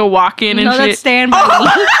homeboys and they go walking and no, shit. that's Stand By Me.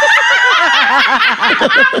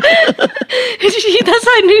 That's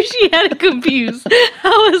how I knew she had it confused.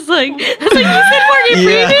 I was like, you said Morgan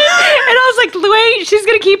Yeah. Freeman? And I was like, wait, she's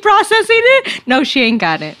going to keep processing it? No, she ain't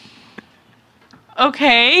got it.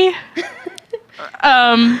 Okay.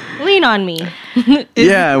 Lean on Me.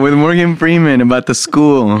 Yeah, with Morgan Freeman about the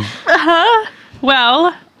school.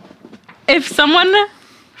 Well, if someone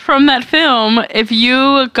from that film, if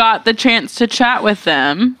you got the chance to chat with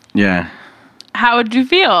them, Yeah. how would you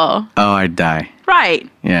feel? Oh, I'd die. Right.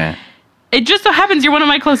 Yeah. It just so happens you're one of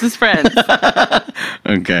my closest friends.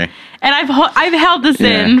 Okay. And I've held this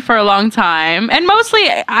Yeah. in for a long time. And mostly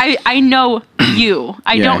I know you.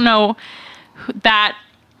 I Yeah. don't know that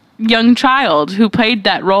young child who played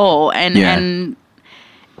that role and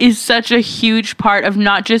is such a huge part of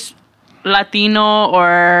not just Latino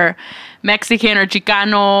or Mexican or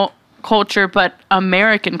Chicano culture, but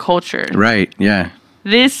American culture. Right. Yeah.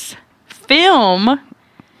 This film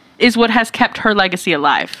is what has kept her legacy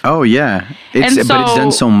alive. Oh, yeah. But it's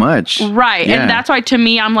done so much. Right. Yeah. And that's why to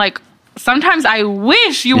me, I'm like, sometimes I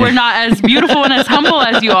wish you were not as beautiful and as humble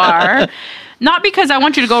as you are. Not because I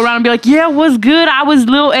want you to go around and be like, yeah, what's good? I was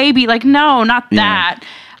Lil A-B. Like, no, not Yeah.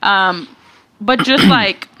 that. But just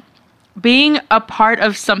like being a part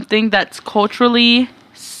of something that's culturally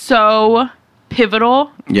so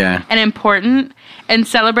pivotal Yeah. and important, and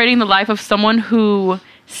celebrating the life of someone who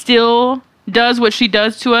still does what she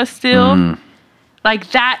does to us still.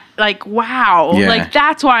 Like that, like, wow. Yeah. Like,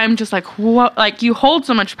 that's why I'm just like, what? Like, you hold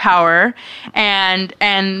so much power, and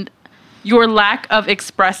your lack of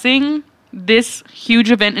expressing this huge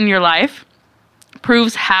event in your life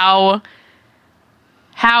proves how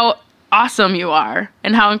awesome you are,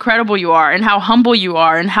 and how incredible you are, and how humble you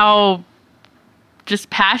are, and how just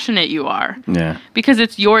passionate you are. Yeah. Because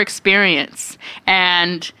it's your experience.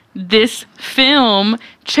 And this film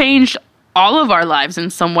changed all of our lives in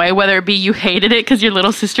some way, whether it be you hated it because your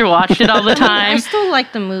little sister watched it all the I time. still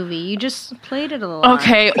like the movie. You just played it a lot.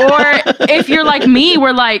 Okay, or if you're like me,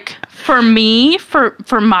 we're like, for me, for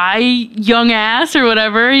my young ass or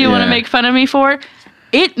whatever you want to Yeah. make fun of me for,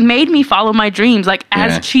 it made me follow my dreams. Like,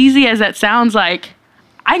 as Yeah. cheesy as that sounds, like,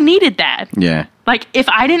 I needed that. Yeah. Like, if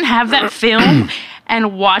I didn't have that film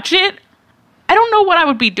and watch it, I don't know what I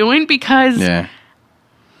would be doing because Yeah.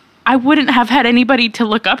 I wouldn't have had anybody to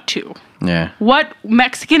look up to. Yeah. What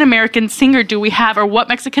Mexican-American singer do we have, or what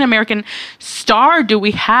Mexican-American star do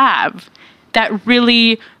we have that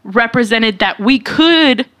really represented that we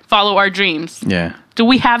could follow our dreams? Yeah. Do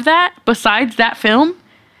we have that besides that film?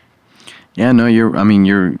 Yeah, no, you're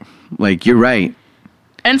right.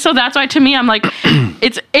 And so that's why, to me, I'm like,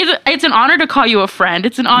 it's an honor to call you a friend.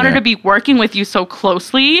 It's an honor Yeah. to be working with you so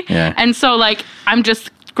closely. Yeah. And so, like, I'm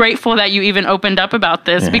just grateful that you even opened up about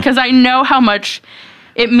this Yeah. because I know how much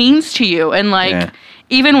it means to you. And, like, Yeah.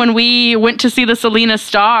 even when we went to see the Selena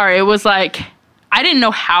Star, it was like, I didn't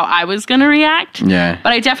know how I was going to react. Yeah.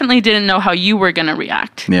 But I definitely didn't know how you were going to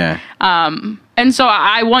react. Yeah. And so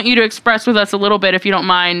I want you to express with us a little bit, if you don't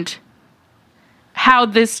mind, how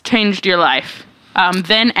this changed your life.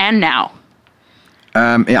 Then and now.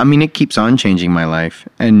 I mean, it keeps on changing my life,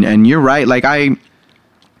 and you're right. Like I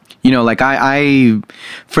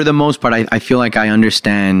for the most part, I feel like I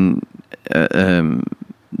understand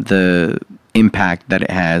the impact that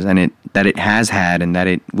it has, and that it has had, and that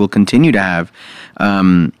it will continue to have.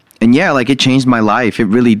 And yeah, like it changed my life. It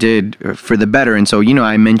really did for the better. And so,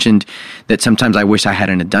 I mentioned that sometimes I wish I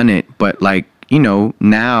hadn't have done it, but like,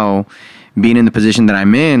 now being in the position that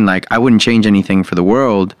I'm in, like I wouldn't change anything for the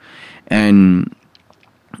world. And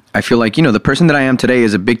I feel like, the person that I am today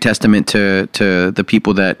is a big testament to the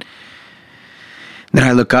people that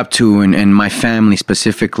I look up to and my family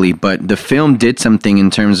specifically. But the film did something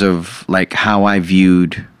in terms of like how I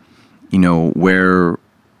viewed, where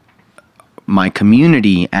my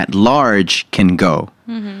community at large can go.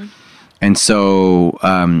 Mm-hmm. And so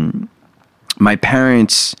my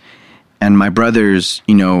parents and my brothers,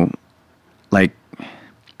 like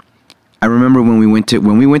I remember when we went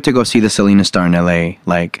to go see the Selena Star in LA,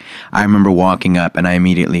 like I remember walking up and I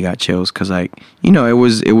immediately got chills because like,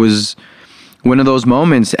 it was one of those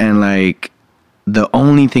moments, and like the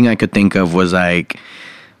only thing I could think of was like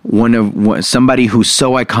somebody who's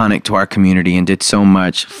so iconic to our community and did so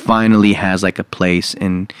much finally has like a place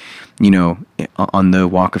in, on the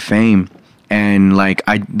Walk of Fame. And like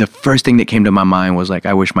the first thing that came to my mind was like,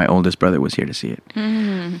 I wish my oldest brother was here to see it.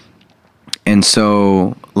 Mm-hmm. And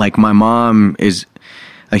so like my mom is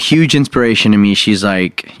a huge inspiration to me. She's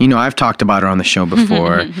like, I've talked about her on the show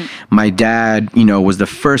before. My dad, was the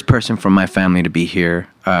first person from my family to be here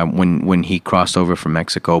when he crossed over from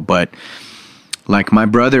Mexico. But like my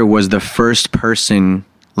brother was the first person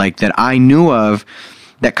like that I knew of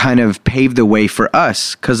that kind of paved the way for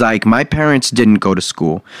us. Cause like my parents didn't go to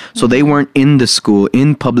school. So they weren't in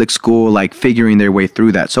public school, like figuring their way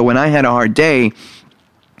through that. So when I had a hard day,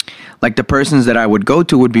 like the persons that I would go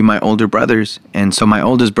to would be my older brothers. And so my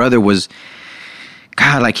oldest brother was,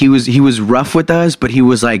 God, like he was rough with us, but he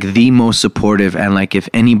was like the most supportive. And like if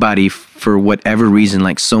anybody for whatever reason,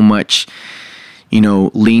 like so much,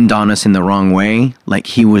 leaned on us in the wrong way, like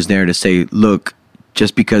he was there to say, look,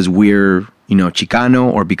 just because we're,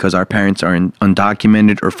 Chicano, or because our parents are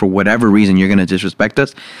undocumented, or for whatever reason you're going to disrespect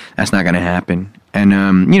us, that's not going to happen. And,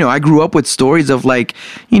 I grew up with stories of like,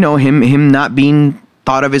 him not being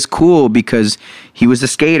thought of as cool because he was a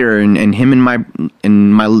skater, and him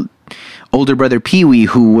and my older brother Pee Wee,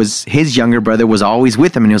 who was his younger brother, was always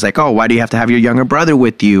with him, and he was like, oh, why do you have to have your younger brother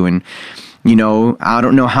with you? And I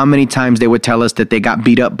don't know how many times they would tell us that they got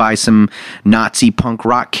beat up by some Nazi punk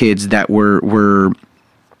rock kids that were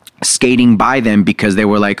skating by them because they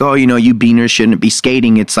were like, oh, you beaners shouldn't be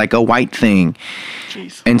skating, it's like a white thing.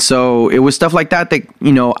 Jeez. And so it was stuff like that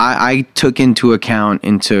I took into account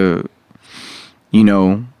into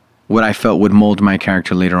what I felt would mold my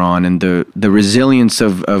character later on, and the resilience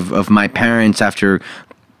of my parents after,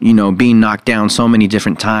 being knocked down so many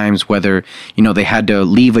different times, whether, they had to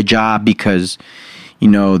leave a job because,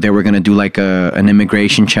 they were going to do like an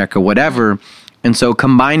immigration check or whatever. And so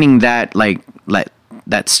combining that, like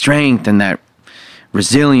that strength and that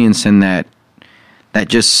resilience and that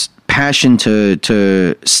just passion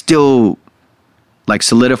to still like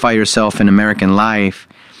solidify yourself in American life,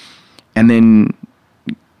 and then,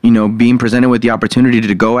 being presented with the opportunity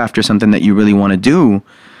to go after something that you really want to do,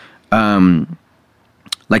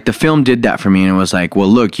 like the film did that for me. And it was like, well,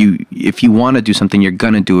 look, if you want to do something, you're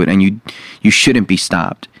going to do it, and you shouldn't be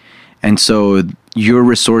stopped. And so your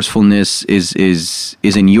resourcefulness is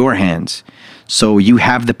in your hands. So you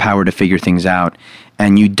have the power to figure things out,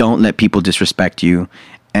 and you don't let people disrespect you,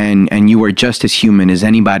 and you are just as human as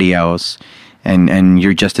anybody else, and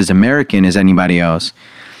you're just as American as anybody else.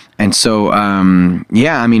 And so,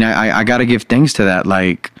 yeah, I mean, I got to give thanks to that.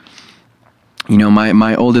 Like,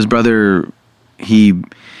 my oldest brother, he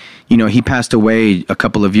he passed away a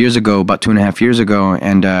couple of years ago, about 2.5 years ago,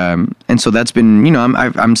 and so that's been,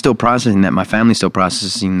 I'm still processing that. My family's still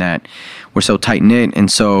processing that. We're so tight knit,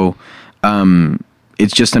 and so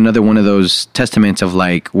it's just another one of those testaments of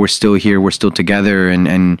like we're still here, we're still together,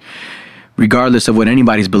 and regardless of what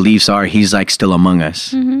anybody's beliefs are, he's like still among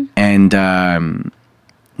us, and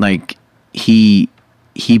like he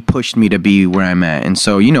pushed me to be where I'm at. And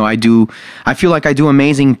so, I feel like I do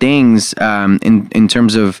amazing things in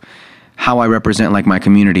terms of how I represent like my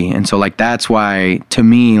community. And so like, that's why to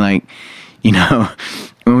me, like,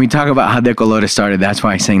 when we talk about how De Colores started, that's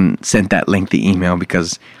why I sent that lengthy email,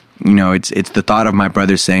 because, it's the thought of my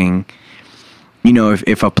brother saying,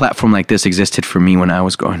 if a platform like this existed for me when I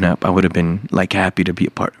was growing up, I would have been like happy to be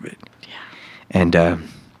a part of it. Yeah.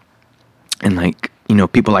 And like,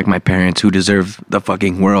 people like my parents who deserve the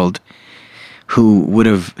fucking world, who would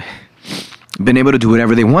have been able to do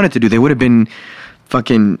whatever they wanted to do. They would have been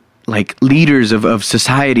fucking like leaders of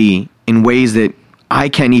society in ways that I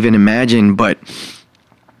can't even imagine. But,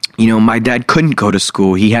 my dad couldn't go to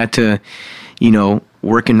school. He had to,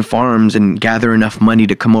 work in farms and gather enough money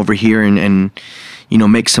to come over here and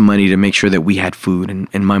make some money to make sure that we had food.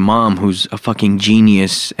 And my mom, who's a fucking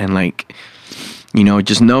genius and like,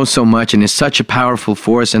 just knows so much and is such a powerful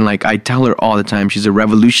force. And like, I tell her all the time, she's a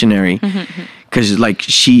revolutionary, because like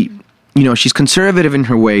she's conservative in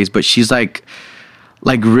her ways, but she's like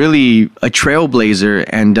really a trailblazer.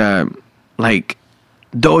 And like,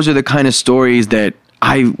 those are the kind of stories that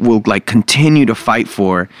I will like continue to fight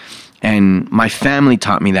for. And my family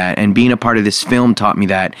taught me that, and being a part of this film taught me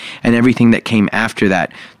that, and everything that came after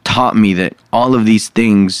that taught me that all of these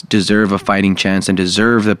things deserve a fighting chance and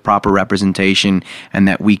deserve the proper representation, and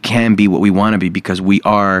that we can be what we want to be, because we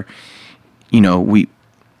are, we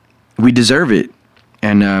deserve it.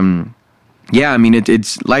 And yeah, I mean,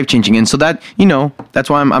 it's life-changing. And so that, that's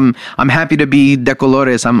why I'm happy to be De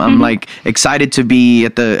Colores. I'm like excited to be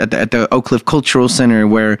at the Oak Cliff Cultural Center,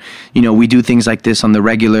 where, we do things like this on the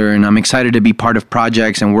regular. And I'm excited to be part of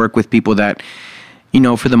projects and work with people that,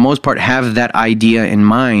 for the most part have that idea in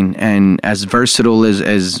mind. And as versatile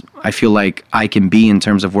as I feel like I can be in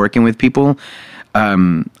terms of working with people,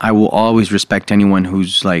 I will always respect anyone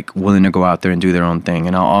who's like willing to go out there and do their own thing.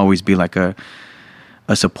 And I'll always be like a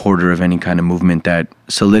supporter of any kind of movement that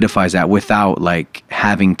solidifies that without like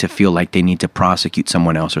having to feel like they need to prosecute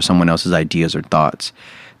someone else or someone else's ideas or thoughts,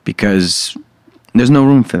 because there's no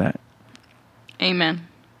room for that. Amen.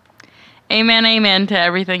 Amen to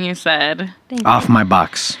everything you said. Off my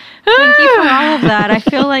box. Thank you for all of that. I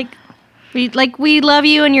feel like we love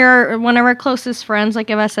you, and you're one of our closest friends, like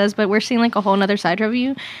Eva says, but we're seeing like a whole nother side of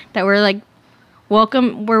you that we're like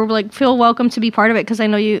welcome. We're like feel welcome to be part of it, because I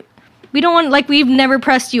know you. We don't want, like, we've never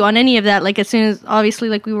pressed you on any of that. Like, as soon as, obviously,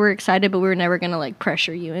 like, we were excited, but we were never going to, like,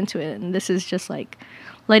 pressure you into it. And this is just, like,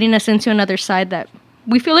 letting us into another side that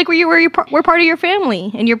we feel like we're part of your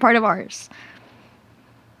family, and you're part of ours.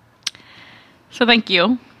 So thank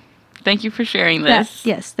you. Thank you for sharing this.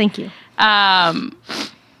 Yes, thank you.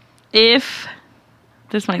 If,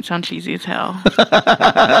 this might sound cheesy as hell.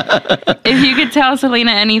 If you could tell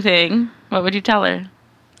Selena anything, what would you tell her?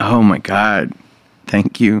 Oh, my God.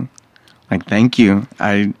 Thank you. Like, thank you.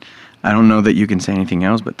 I don't know that you can say anything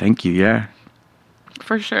else, but thank you. Yeah.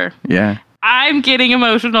 For sure. Yeah. I'm getting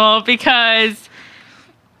emotional because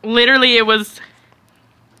literally it was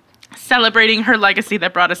celebrating her legacy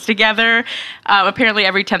that brought us together. Apparently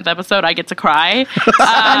every 10th episode I get to cry.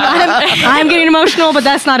 I'm getting emotional, but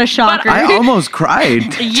that's not a shocker. I almost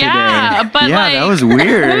cried today. Yeah, but yeah, like, that was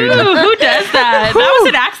weird. Who does that? That was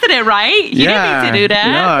an accident, right? You didn't mean to do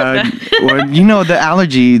that. No, well, the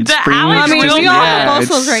allergy spring. I mean, we all have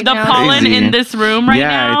muscles right the now. pollen Crazy. in this room right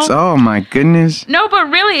now. Yeah, it's, oh my goodness. No, but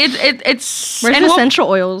really, it's Where's the essential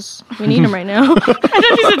oils? We need them right now. I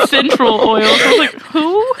thought you said central oils. I was like,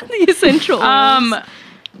 who? The essential oils.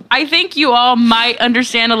 I think you all might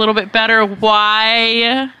understand a little bit better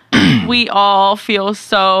why we all feel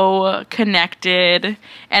so connected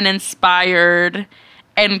and inspired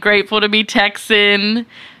and grateful to be Texan,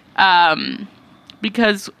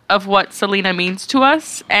 because of what Selena means to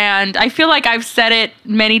us. And I feel like I've said it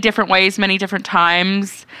many different ways, many different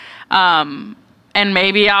times. And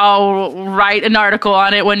maybe I'll write an article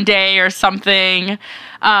on it one day or something.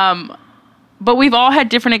 But we've all had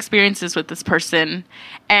different experiences with this person.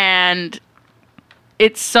 And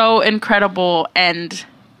it's so incredible and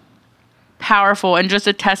powerful and just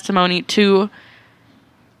a testimony to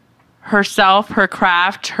herself, her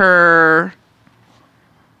craft, her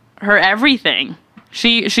everything.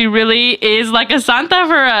 She really is like a santa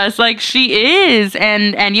for us. Like, she is.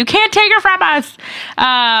 And you can't take her from us.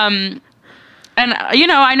 And,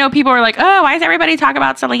 I know people are like, oh, why does everybody talk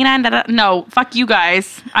about Selena? And da-da? No, fuck you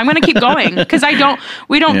guys. I'm going to keep going because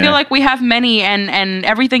we don't feel like we have many, and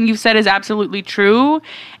everything you've said is absolutely true.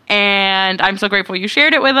 And I'm so grateful you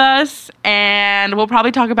shared it with us. And we'll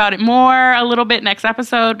probably talk about it more a little bit next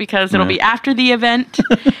episode because it'll be after the event.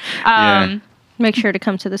 Make sure to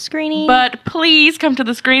come to the screening. But please come to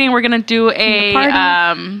the screening. We're going to do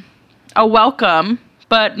a welcome.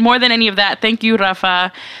 But more than any of that, thank you,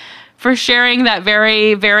 Rafa, for sharing that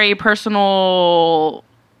very, very personal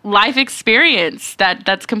life experience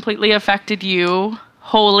that's completely affected you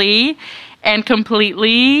wholly and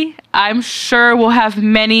completely. I'm sure we'll have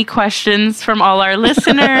many questions from all our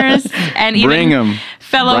listeners and even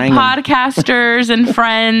fellow podcasters and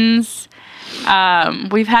friends.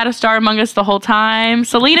 We've had a star among us the whole time.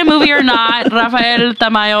 Selena movie or not, Rafael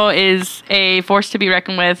Tamayo is a force to be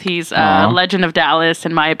reckoned with. He's a legend of Dallas,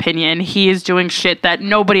 in my opinion. He is doing shit that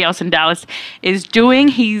nobody else in Dallas is doing.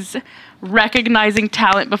 He's recognizing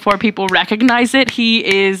talent before people recognize it. He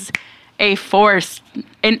is a force,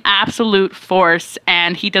 an absolute force,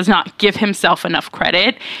 and he does not give himself enough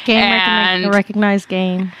credit. Recognized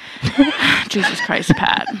game. Jesus Christ,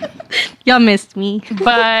 Pat. Y'all missed me.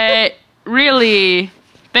 But really,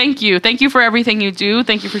 thank you. Thank you for everything you do.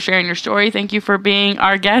 Thank you for sharing your story. Thank you for being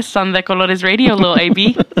our guest on De Colores Radio, Lil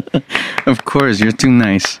AB. Of course, you're too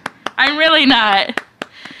nice. I'm really not.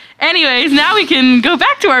 Anyways, now we can go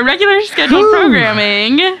back to our regular scheduled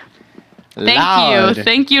programming.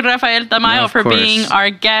 Thank you, Rafael Tamayo, for being our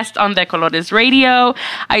guest on De Colores Radio.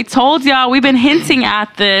 I told y'all we've been hinting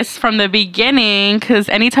at this from the beginning because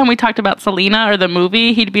anytime we talked about Selena or the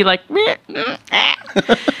movie, he'd be like,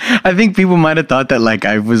 I think people might have thought that like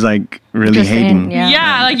I was like really hating.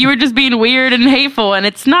 Yeah, like you were just being weird and hateful, and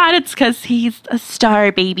it's not. It's because he's a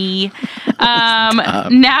star, baby.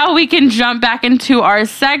 Now we can jump back into our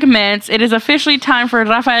segments. It is officially time for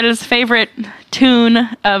Rafael's favorite tune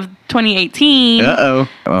of 2018. Okay.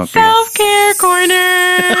 Self-care corner.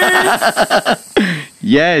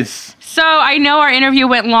 Yes. So I know our interview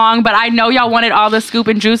went long, but I know y'all wanted all the scoop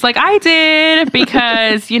and juice like I did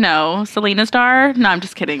because, Selena star. No, I'm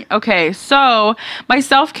just kidding. Okay, so my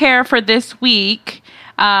self-care for this week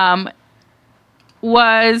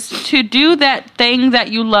was to do that thing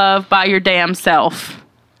that you love by your damn self.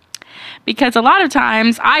 Because a lot of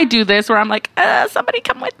times I do this where I'm like, somebody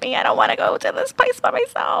come with me. I don't want to go to this place by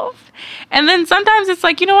myself. And then sometimes it's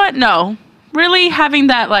like, you know what? No. Really having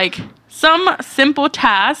that, like, some simple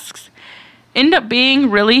tasks end up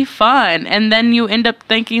being really fun. And then you end up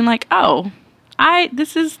thinking like, oh,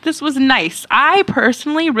 this was nice. I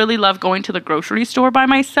personally really love going to the grocery store by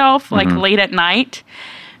myself, like late at night.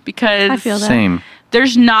 Because I feel that. Same.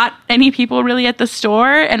 There's not any people really at the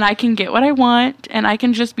store, and I can get what I want, and I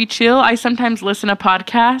can just be chill. I sometimes listen to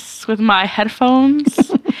podcasts with my headphones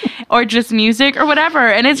or just music or whatever.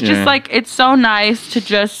 And it's just like, it's so nice to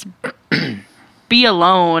just be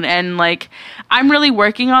alone. And like, I'm really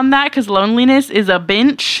working on that because loneliness is a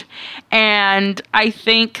bitch. And I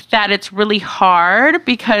think that it's really hard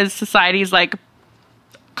because society's like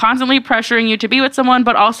constantly pressuring you to be with someone,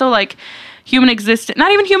 but also like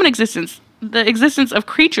not even human existence, the existence of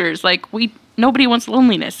creatures. Like nobody wants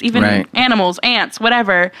loneliness, even animals, ants,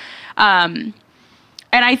 whatever. And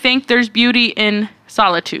I think there's beauty in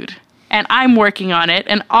solitude, and I'm working on it.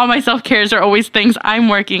 And all my self-cares are always things I'm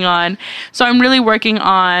working on. So I'm really working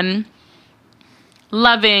on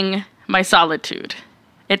loving my solitude.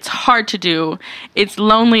 It's hard to do. It's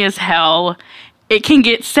lonely as hell. It can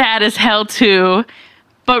get sad as hell too.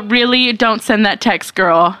 But really, don't send that text,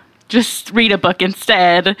 girl. Just read a book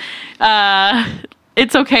instead.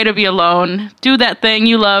 It's okay to be alone. Do that thing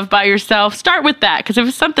you love by yourself. Start with that, because if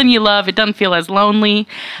it's something you love, it doesn't feel as lonely.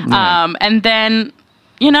 Yeah. And then,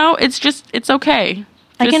 it's okay.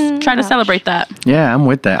 Just try to celebrate that. Yeah, I'm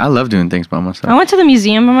with that. I love doing things by myself. I went to the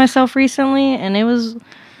museum by myself recently, and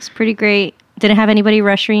it's pretty great. Didn't have anybody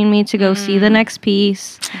rushing me to go see the next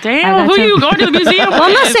piece. Damn, who are you going to the museum with? Well,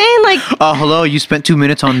 I'm not saying like... Oh, hello, you spent 2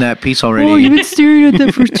 minutes on that piece already. Oh, you've been staring at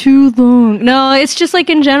that for too long. No, it's just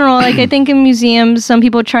like in general. Like I think in museums, some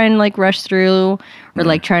people try and like rush through, or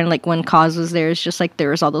like try and like when cause was there, it's just like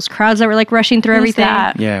there was all those crowds that were like rushing through everything.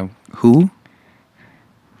 That? Yeah, who?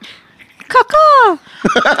 Kaka!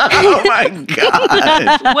 Oh my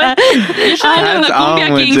god! What? You should have the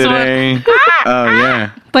Cumbia Kings today. Oh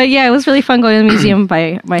yeah. But yeah, it was really fun going to the museum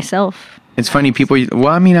by myself. It's funny, people. Well,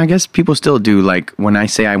 I mean, I guess people still do. Like when I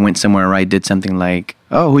say I went somewhere or I did something, like,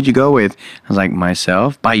 "Oh, who'd you go with?" I was like,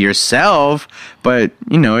 "Myself." By yourself, but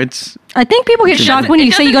it's I think people get shocked when It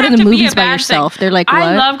you say you doesn't go to have the be a movies by bad yourself. thing. They're like, what?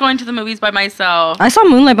 I love going to the movies by myself. I saw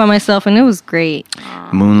Moonlight by myself and it was great.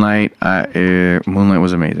 Moonlight. Moonlight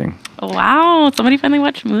was amazing. Wow, somebody finally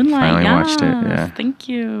watched Moonlight. Finally watched it, Yes, yeah. Thank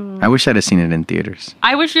you. I wish I'd have seen it in theaters.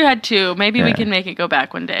 I wish you had too. Maybe we Yeah. can make it go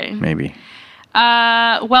back one day. Maybe.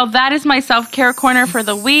 Well, that is my self-care corner for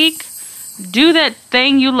the week. Do that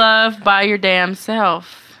thing you love by your damn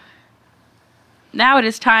self. Now it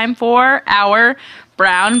is time for our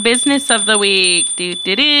brown business of the week. Do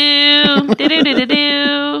do do do do do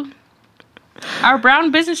do. Our brown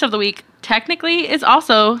business of the week technically is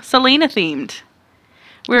also Selena themed.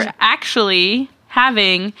 We're actually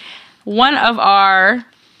having one of our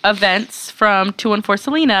events from 214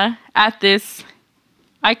 Selena at this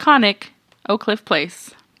iconic Oak Cliff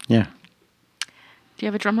place. Yeah. Do you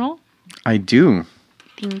have a drum roll? I do.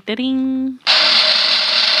 Ding, ding, ding.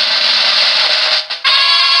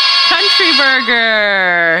 Country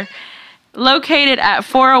Burger, located at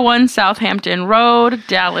 401 Southampton Road,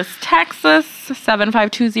 Dallas, Texas,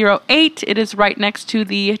 75208. It is right next to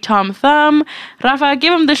the Tom Thumb. Rafa,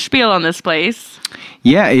 give him the spiel on this place.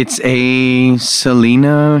 Yeah, it's a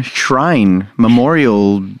Selena shrine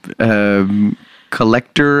memorial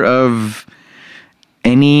collector of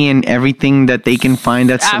any and everything that they can find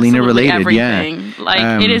that's Selena Absolutely related. everything. Yeah.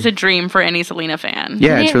 Like, it is a dream for any Selena fan.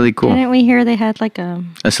 Yeah, it's really cool. Didn't we hear they had like a...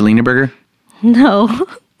 A Selena burger? No.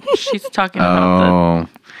 She's talking about Oh.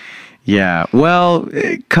 Yeah. Well,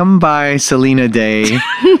 come by Selena Day at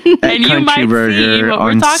And you might Country see Burger what we're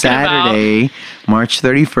on talking Saturday, March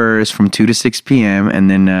 31st from 2 to 6 p.m. And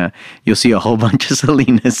then you'll see a whole bunch of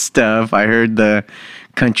Selena stuff. I heard the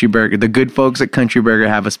Country Burger, the good folks at Country Burger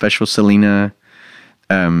have a special Selena,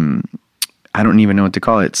 I don't even know what to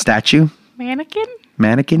call it, statue,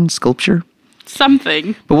 mannequin, sculpture.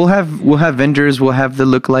 Something. But we'll have vendors, we'll have the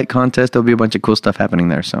lookalike contest. There'll be a bunch of cool stuff happening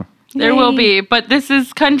there. So There will be. But this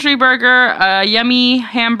is Country Burger, a yummy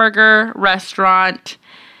hamburger restaurant.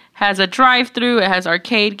 Has a drive-thru, it has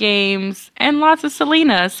arcade games, and lots of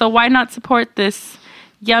Selena. So why not support this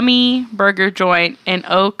yummy burger joint in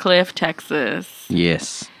Oak Cliff, Texas?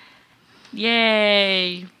 yes.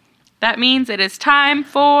 Yay. That means it is time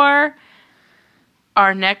for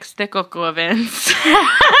our next Tecoco events.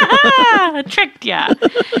 Tricked ya.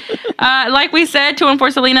 Like we said,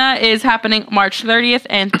 214 Selena is happening March 30th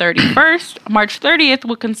and 31st. March 30th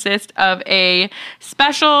will consist of a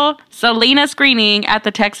special Selena screening at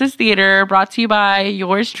the Texas Theater, brought to you by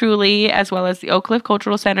yours truly, as well as the Oak Cliff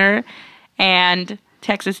Cultural Center and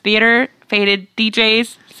Texas Theater, Faded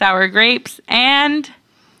DJs, Sour Grapes, and...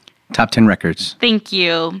 Top 10 records. Thank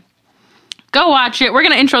you. Go watch it. We're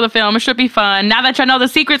going to intro the film. It should be fun. Now that y'all know the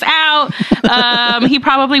secret's out, he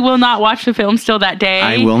probably will not watch the film still that day.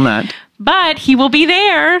 I will not. But he will be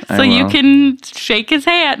there, so you will. can shake his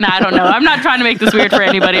hand. No, I don't know. I'm not trying to make this weird for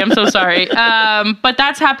anybody. I'm so sorry. But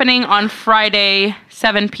that's happening on Friday,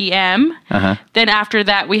 7 p.m. Uh-huh. Then after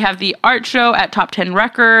that, we have the art show at Top 10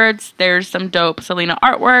 Records. There's some dope Selena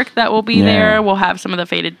artwork that will be Yeah. there. We'll have some of the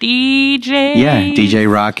Faded DJs. Yeah, DJ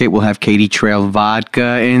Rocket. We'll have Katie Trail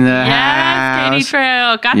Vodka in the house. Katie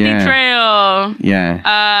Trail. Got the Yeah. trail.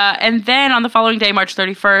 Yeah. And then on the following day, March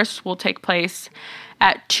 31st, will take place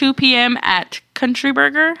at 2 p.m. at Country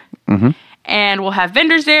Burger. Mm-hmm. And we'll have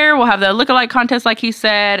vendors there. We'll have the lookalike contest, like he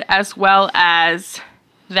said, as well as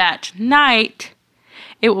that night,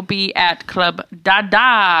 it will be at Club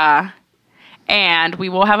Dada. And we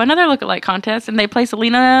will have another lookalike contest, and they play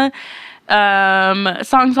Selena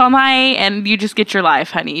songs all night, and you just get your life,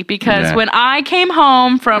 honey. Because Yeah. when I came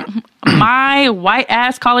home from my white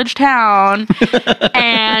ass college town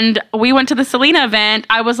and we went to the Selena event,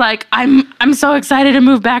 I was like, I'm so excited to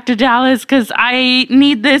move back to Dallas because I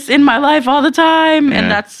need this in my life all the time. Yeah. And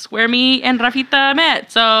that's where me and Rafita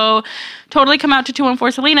met. So totally come out to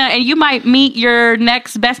 214 Selena, and you might meet your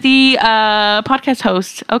next bestie podcast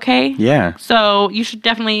host, okay? Yeah. So you should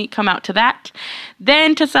definitely come out to that.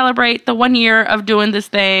 Then to celebrate the 1 year of doing this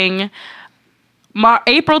thing,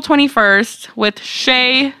 April 21st with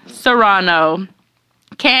Shea Serrano.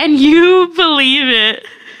 Can you believe it?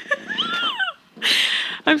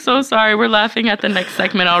 I'm so sorry. We're laughing at the next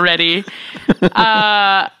segment already.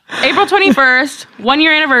 April 21st, 1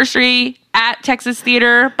 year anniversary at Texas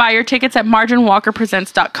Theater. Buy your tickets at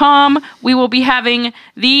marginwalkerpresents.com. We will be having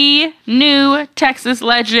the new Texas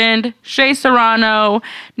legend, Shea Serrano,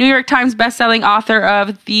 New York Times bestselling author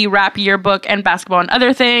of the Rap Yearbook and Basketball and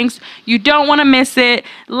Other Things. You don't want to miss it.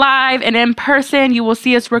 Live and in person, you will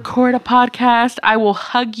see us record a podcast. I will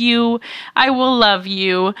hug you. I will love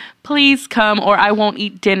you. Please come, or I won't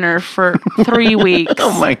eat dinner for 3 weeks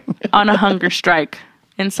Oh my. on a hunger strike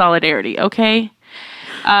in solidarity, okay?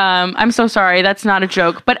 I'm so sorry. That's not a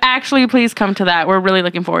joke. But actually, please come to that. We're really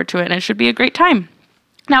looking forward to it, and it should be a great time.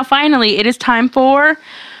 Now, finally, it is time for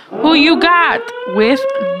Who You Got with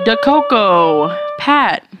the Coco.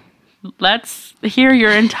 Pat, let's hear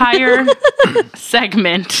your entire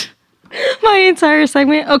segment. My entire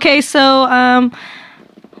segment. Okay, so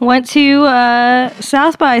went to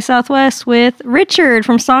South by Southwest with Richard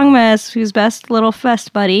from Songmess, who's best little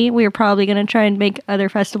fest buddy. We were probably going to try and make other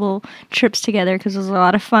festival trips together because it was a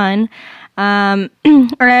lot of fun.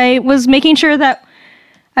 I was making sure that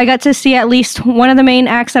I got to see at least one of the main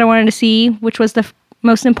acts that I wanted to see, which was the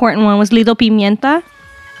most important one, was Lido Pimienta.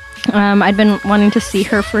 I'd been wanting to see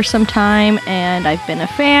her for some time, and I've been a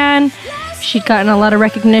fan. She'd gotten a lot of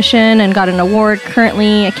recognition and got an award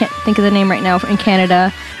currently. I can't think of the name right now in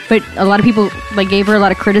Canada, but a lot of people gave her a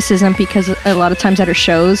lot of criticism because a lot of times at her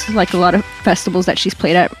shows, like a lot of festivals that she's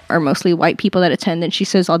played at are mostly white people that attend, and she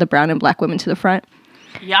says all the brown and black women to the front.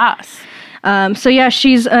 Yes. So yeah,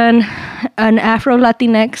 she's an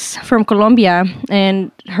Afro-Latinx from Colombia,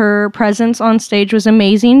 and her presence on stage was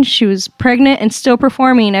amazing. She was pregnant and still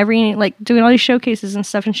performing doing all these showcases and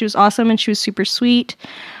stuff, and she was awesome, and she was super sweet.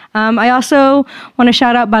 I also want to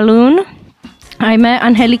shout out Balloon. I met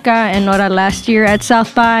Angelica and Nora last year at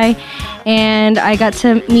South by, and I got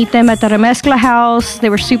to meet them at the Remezcla house. They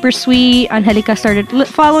were super sweet. Angelica started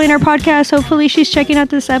following our podcast. Hopefully she's checking out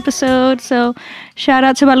this episode. So shout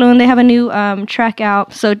out to Balloon. They have a new track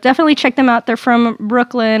out. So definitely check them out. They're from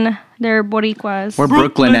Brooklyn. They're Boricuas. Where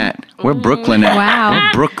Brooklyn at? Where Brooklyn at? Wow.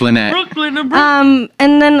 Where Brooklyn at?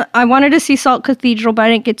 And then I wanted to see Salt Cathedral, but I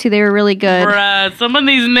didn't get to. They were really good. Bruh, some of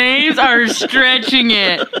these names are stretching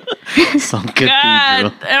it. Some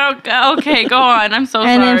cathedral. God. Okay, go on. I'm so sorry.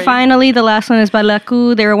 And then finally, the last one is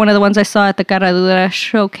Balacu. They were one of the ones I saw at the Caradura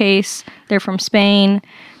showcase. They're from Spain.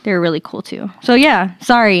 They're really cool too. So yeah,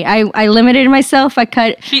 sorry. I limited myself.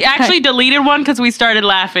 She actually deleted one because we started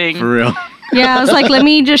laughing. For real. Yeah, I was like, let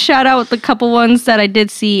me just shout out the couple ones that I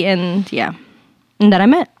did see and that I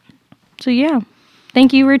met. So yeah,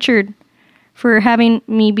 thank you, Richard, for having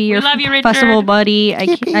me be your love you, festival Richard. buddy.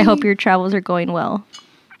 I hope your travels are going well.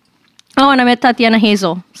 Oh, and I met Tatiana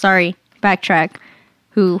Hazel. Sorry, backtrack.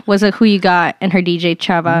 Who was a Who You Got, and her DJ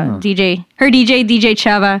Chava. DJ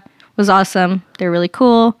Chava was awesome. They're really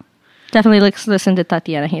cool. Definitely listen to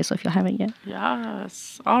Tatiana Hazel if you haven't yet.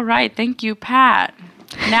 Yes. All right. Thank you, Pat.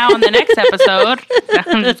 Now on the next episode,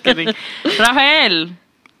 I'm just kidding. Rafael.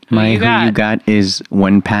 Who You got is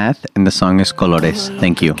One Path, and the song is Colores.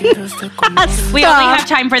 Thank you. We only have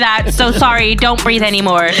time for that, so sorry. Don't breathe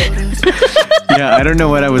anymore. Yeah, I don't know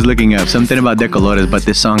what I was looking up. Something about De Colores, but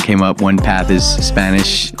this song came up. One Path is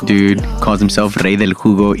Spanish dude, calls himself Rey del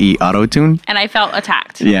Jugo y Autotune. And I felt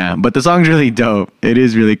attacked. Yeah, but the song's really dope. It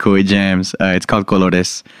is really cool. It jams. It's called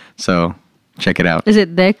Colores, so check it out. Is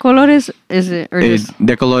it De Colores? Is it? Or It's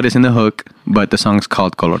De Colores in the hook, but the song's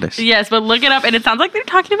called Colores. Yes, but look it up, and it sounds like they're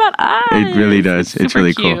talking about us. It really does. It's Super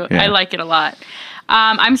really cute. cool. Yeah. I like it a lot.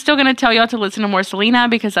 I'm still going to tell y'all to listen to more Selena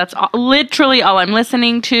because that's literally all I'm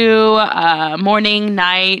listening to. Morning,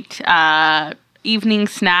 night, evening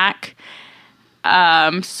snack.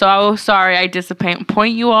 So sorry I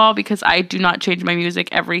disappoint you all because I do not change my music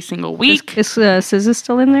every single week. Is SZA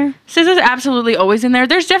still in there? SZA's absolutely always in there.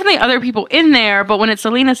 There's definitely other people in there, but when it's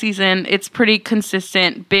Selena season, it's pretty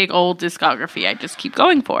consistent, big old discography I just keep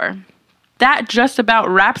going for. That just about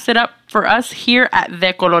wraps it up for us here at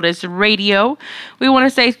De Colores Radio. We want to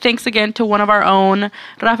say thanks again to one of our own,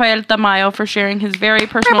 Rafael Tamayo, for sharing his very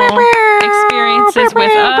personal experiences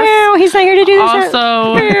with us. He's not here to do this.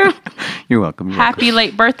 Also, You're welcome. happy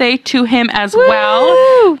late birthday to him as well.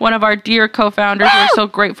 Woo! One of our dear co-founders. We're so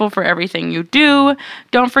grateful for everything you do.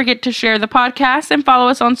 Don't forget to share the podcast and follow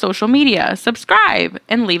us on social media. Subscribe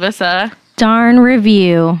and leave us a darn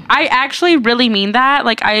review. I actually really mean that.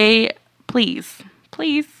 Please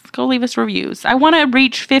go leave us reviews. I want to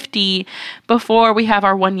reach 50 before we have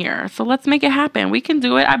our 1 year. So let's make it happen. We can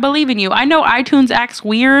do it. I believe in you. I know iTunes acts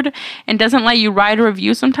weird and doesn't let you write a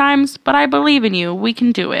review sometimes, but I believe in you. We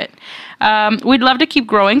can do it. We'd love to keep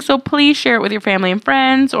growing, so please share it with your family and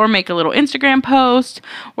friends, or make a little Instagram post,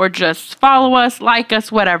 or just follow us, like us,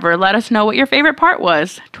 whatever. Let us know what your favorite part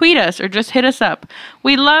was. Tweet us or just hit us up.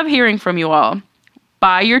 We love hearing from you all.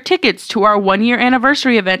 Buy your tickets to our 1 year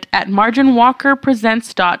anniversary event at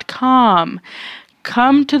marginwalkerpresents.com.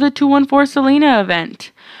 Come to the 214 Selena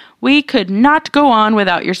event. We could not go on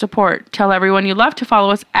without your support. Tell everyone you love to follow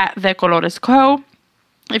us at De Colores Co.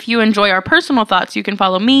 If you enjoy our personal thoughts, you can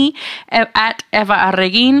follow me at Eva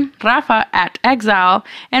Arreguin, Rafa at Exile,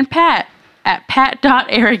 and Pat at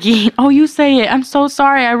pat.arrogate. Oh, you say it. I'm so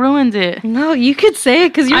sorry. I ruined it. No, you could say it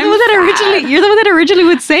because you're I'm the one that originally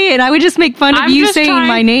would say it. I would just make fun of you saying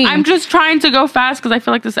my name. I'm just trying to go fast because I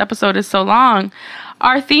feel like this episode is so long.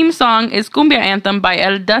 Our theme song is Cumbia Anthem by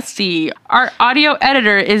El Dusty. Our audio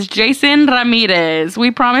editor is Jason Ramirez. We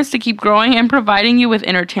promise to keep growing and providing you with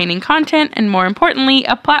entertaining content and, more importantly,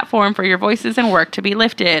 a platform for your voices and work to be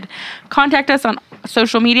lifted. Contact us on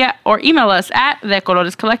social media or email us at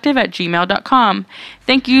thecolorescollective@gmail.com.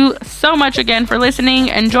 Thank you so much again for listening,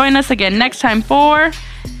 and join us again next time for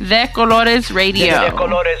The Colores Radio. The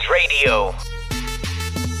Colores Radio.